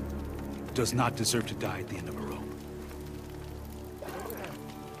does not deserve to die at the end of a rope.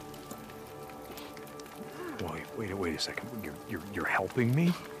 Wait a second. You're helping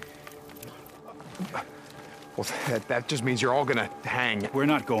me? Well, that just means you're all gonna hang. We're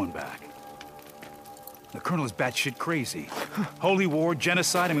not going back. The Colonel is batshit crazy. Holy war,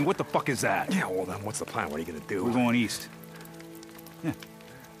 genocide, I mean, what the fuck is that? Yeah, well then, what's the plan? What are you gonna do? We're going east. Yeah.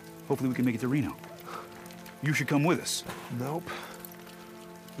 Hopefully we can make it to Reno. You should come with us. Nope.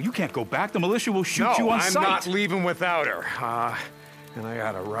 Well, you can't go back. The militia will shoot you on sight. I'm not leaving without her. And I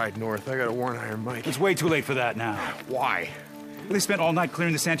gotta ride north. I gotta warn Iron Mike. It's way too late for that now. Why? Well, they spent all night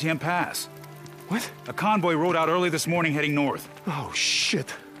clearing the Santiam Pass. What? A convoy rode out early this morning heading north. Oh,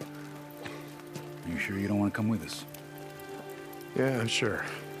 shit. Are you sure you don't want to come with us? Yeah, I'm sure.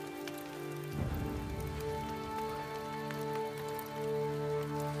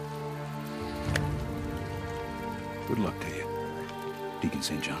 Good luck to you, Deacon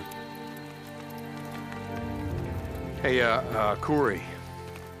St. John. Hey, Corey.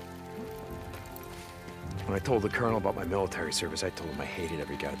 When I told the colonel about my military service, I told him I hated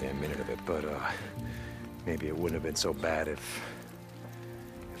every goddamn minute of it, but, maybe it wouldn't have been so bad if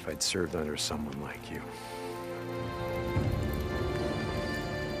I'd served under someone like you.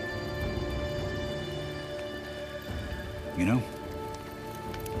 You know,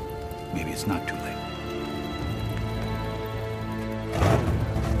 maybe it's not too late.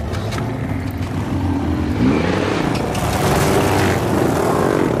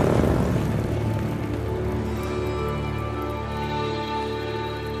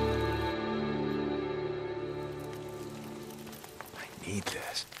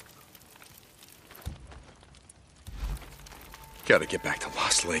 Gotta get back to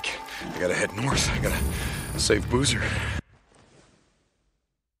Lost Lake. I gotta head north. I gotta save Boozer.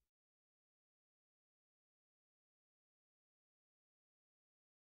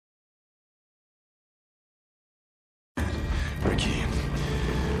 Ricky,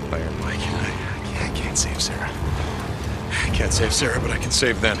 Iron Mike, I can't save Sarah. I can't save Sarah, but I can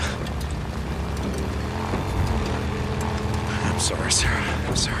save them. I'm sorry, Sarah.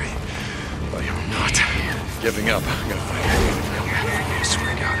 I'm sorry. But I'm not giving up. I'm gonna find her. I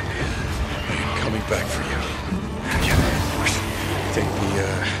swear to God, I'm coming back for you. Take the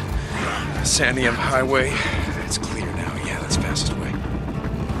Sandium Highway. It's clear now. Yeah, that's the fastest way.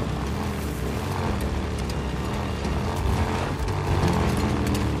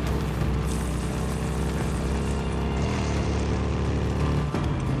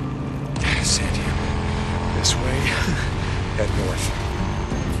 Sandium. This way. Head north.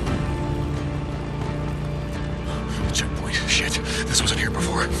 Checkpoint. Shit. This wasn't here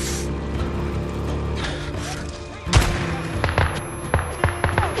before.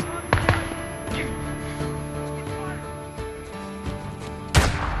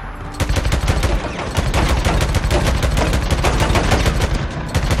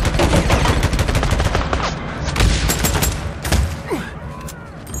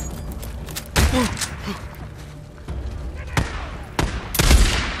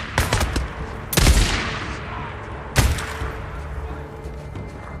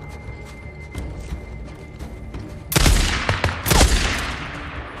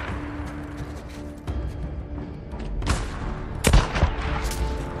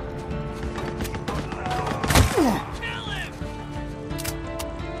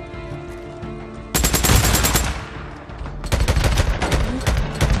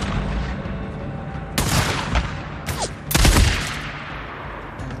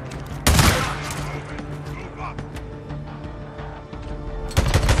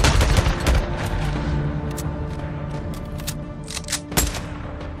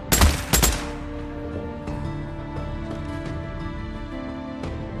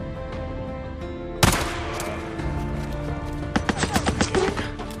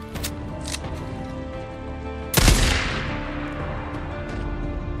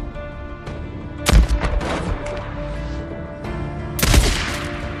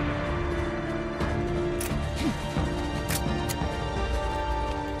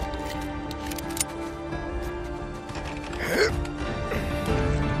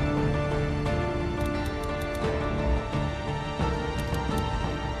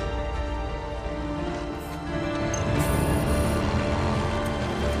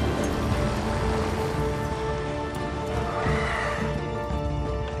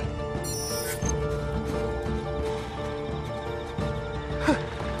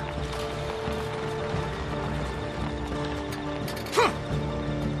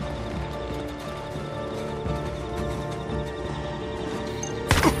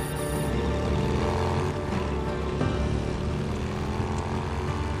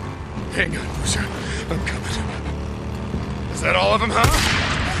 Hang on, Boozer. I'm coming. Is that all of them, huh?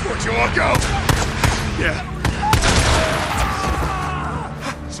 Where'd you all go? Yeah.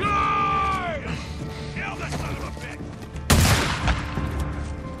 Charge! Kill the son of a bitch!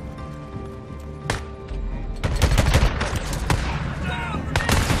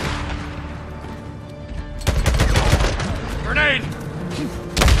 Grenade!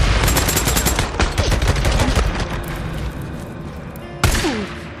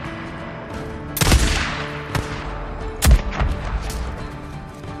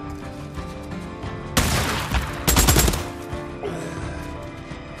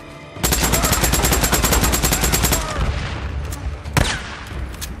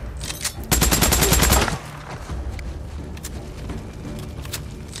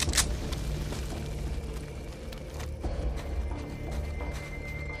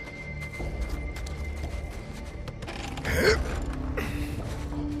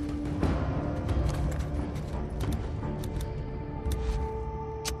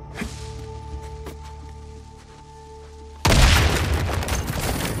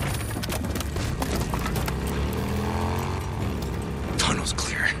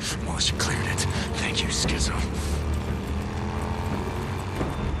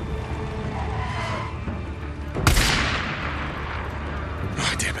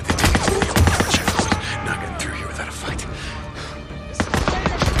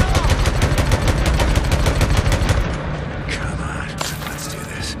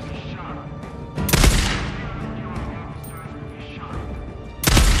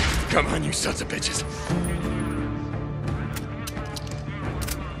 Come on, you sons of bitches.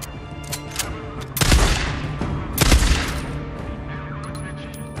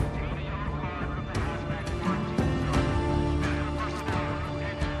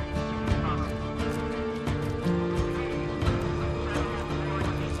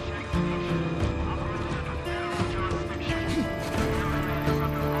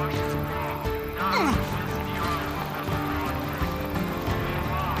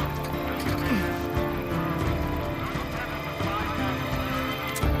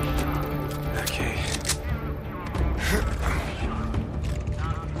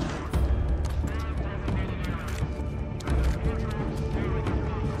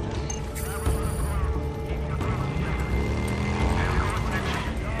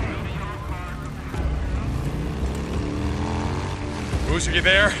 Booze, are you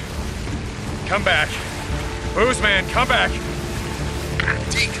there? Come back. Booze, man, come back.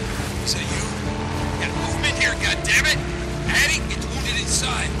 Deke, is that you? Got movement here, goddammit! Addie gets wounded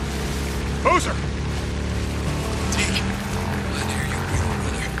inside. Boozer! Deke, I hear you,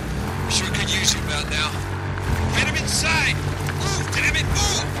 brother. Sure could use you about now. Get him inside! Move, damn it,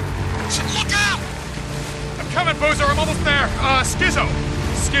 move! Look out! I'm coming, Boozer, I'm almost there. Skizzo!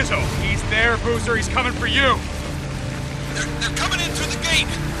 Skizzo, he's there, Boozer, he's coming for you. They're coming in through the gate!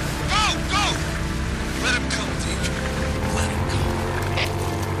 Go, go! Let him come, Deke. Let him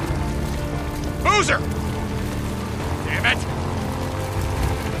come. Boozer! Damn it!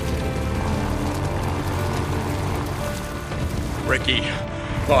 Ricky,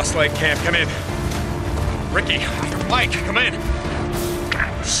 Lost Lake Camp, come in. Ricky, Mike, come in.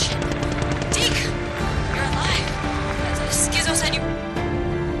 Shit. Deke! You're alive. Skizzo said you...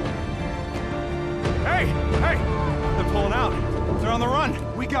 Hey! Hey! They're pulling out. They're on the run.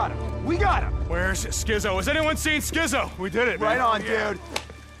 We got him. We got him. Where's Skizzo? Has anyone seen Skizzo? We did it, man. Right on, dude.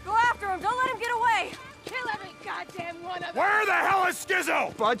 Go after him. Don't let him get away. Kill every goddamn one of them. Where the hell is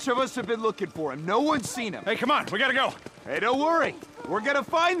Skizzo? Bunch of us have been looking for him. No one's seen him. Hey, come on. We gotta go. Hey, don't worry. We're gonna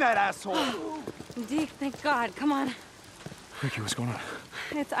find that asshole. Deke, thank God. Come on. Ricky, what's going on?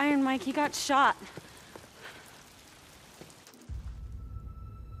 It's Iron Mike. He got shot.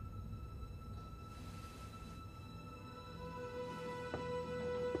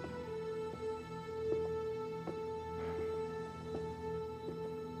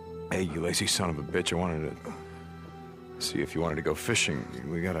 Hey, you lazy son of a bitch, I wanted to see if you wanted to go fishing.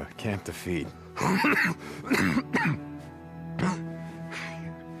 We got a camp to feed. You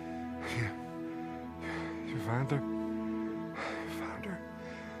found her? You found her?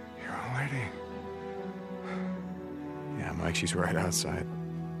 Your old lady? Yeah, Mike, she's right outside.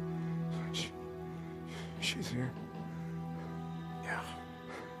 She's here? Yeah.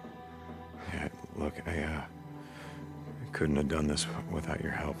 Yeah, look, I couldn't have done this without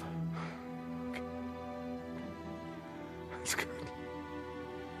your help. That's good.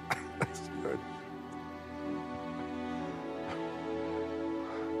 That's good.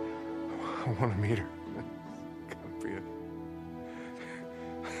 I want to meet her. Gotta be a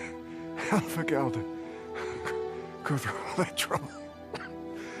hell of a gal to go through all that trouble.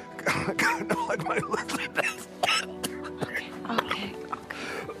 God, not like my little best. Okay.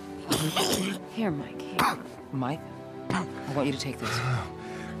 Here, Mike. Here. Mike, I want you to take this. I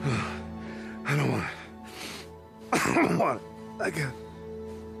don't want it. I don't want it. I got.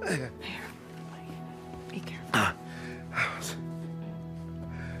 Here, Mike. Be careful.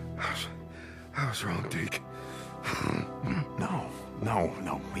 I was wrong, Deke. No.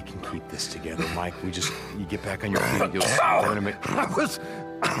 We can keep this together, Mike. You get back on your feet. You'll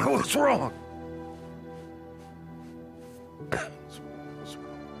I was wrong.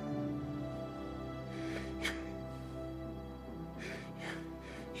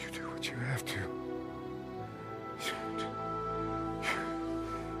 You do what you have to.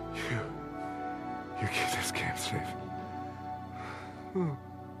 You keep this camp safe.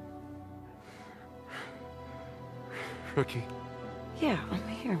 Rookie. Yeah, I'm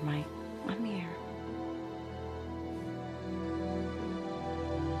here, Mike. I'm here.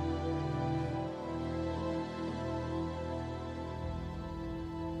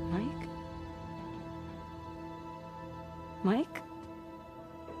 Mike? Mike?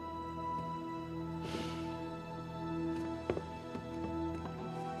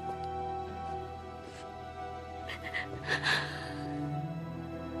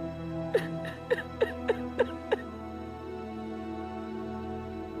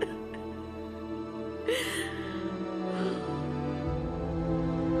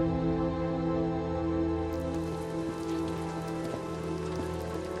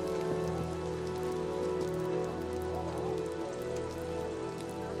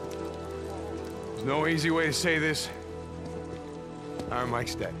 There's no easy way to say this. Iron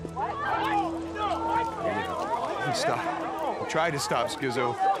Mike's dead. He stopped. He tried to stop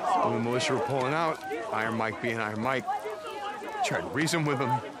Skizzo when the militia were pulling out. Iron Mike being Iron Mike. Tried to reason with him,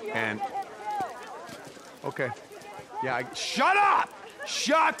 and... Okay. Yeah, Shut up!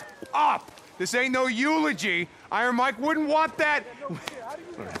 Shut up! This ain't no eulogy. Iron Mike wouldn't want that. We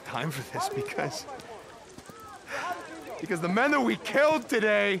don't have time for this because the men that we killed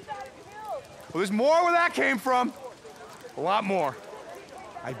today, well, there's more where that came from. A lot more.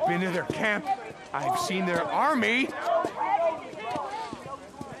 I've been to their camp. I've seen their army.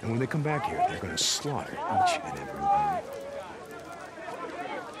 And when they come back here, they're gonna slaughter each and every one.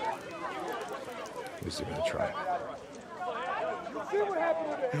 At least they're gonna try.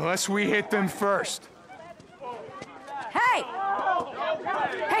 Unless we hit them first. Hey!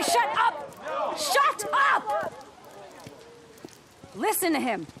 Hey, shut up! Shut up! Listen to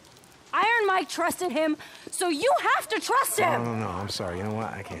him. Iron Mike trusted him, so you have to trust him! No, I'm sorry. You know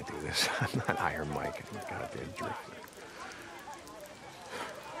what? I can't do this. I'm not Iron Mike. I'm a goddamn drifter.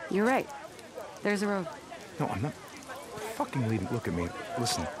 You're right. There's a road. No, I'm not fucking leaving. Look at me.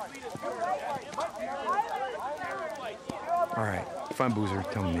 Listen. All right. Find Boozer.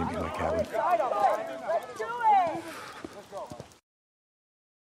 Tell him to meet me in my cabin.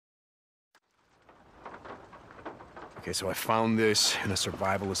 Okay, so I found this in a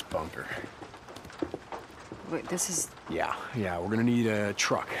survivalist bunker. Wait, this is... Yeah, we're gonna need a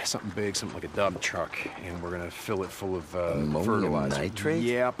truck, something big, something like a dump truck, and we're gonna fill it full of fertilizer. Nitrate?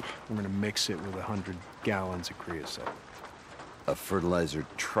 Yep, we're gonna mix it with 100 gallons of creosote. A fertilizer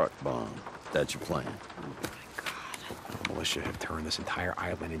truck bomb. That's your plan. The militia have turned this entire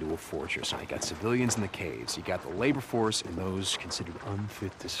island into a fortress. Now, you got civilians in the caves, you got the labor force and those considered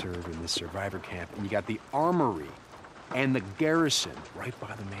unfit to serve in this survivor camp, and you got the armory and the garrison right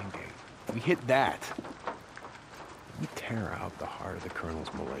by the main gate. We hit that. We tear out the heart of the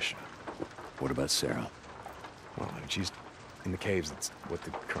Colonel's militia. What about Sarah? Well, she's in the caves. That's what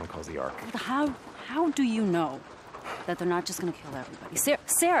the Colonel calls the Ark. How do you know that they're not just gonna kill everybody?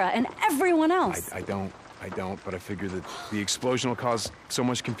 Sarah and everyone else! I don't, but I figure that the explosion will cause so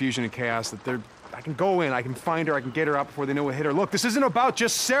much confusion and chaos that I can go in, I can find her, I can get her out before they know what hit her. Look, this isn't about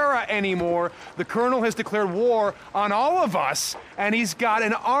just Sarah anymore. The Colonel has declared war on all of us, and he's got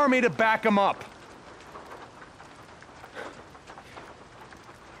an army to back him up.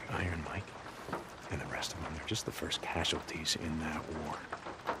 Iron Mike and the rest of them, they're just the first casualties in that war.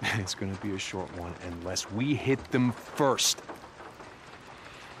 It's gonna be a short one unless we hit them first.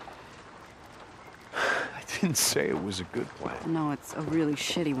 I didn't say it was a good plan. No, it's a really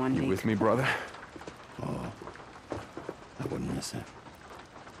shitty one, You Deke. with me, brother? Oh, I wouldn't miss it.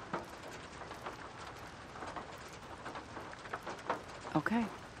 Okay.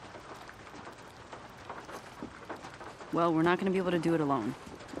 Well, we're not gonna be able to do it alone.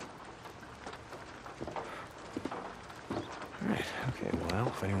 All right, okay, well,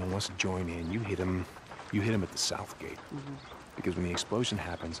 if anyone wants to join in, you hit him at the south gate. Because when the explosion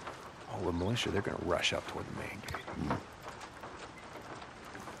happens, all the militia, they're gonna rush up toward the main gate.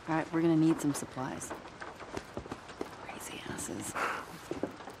 All right, we're gonna need some supplies. Crazy asses.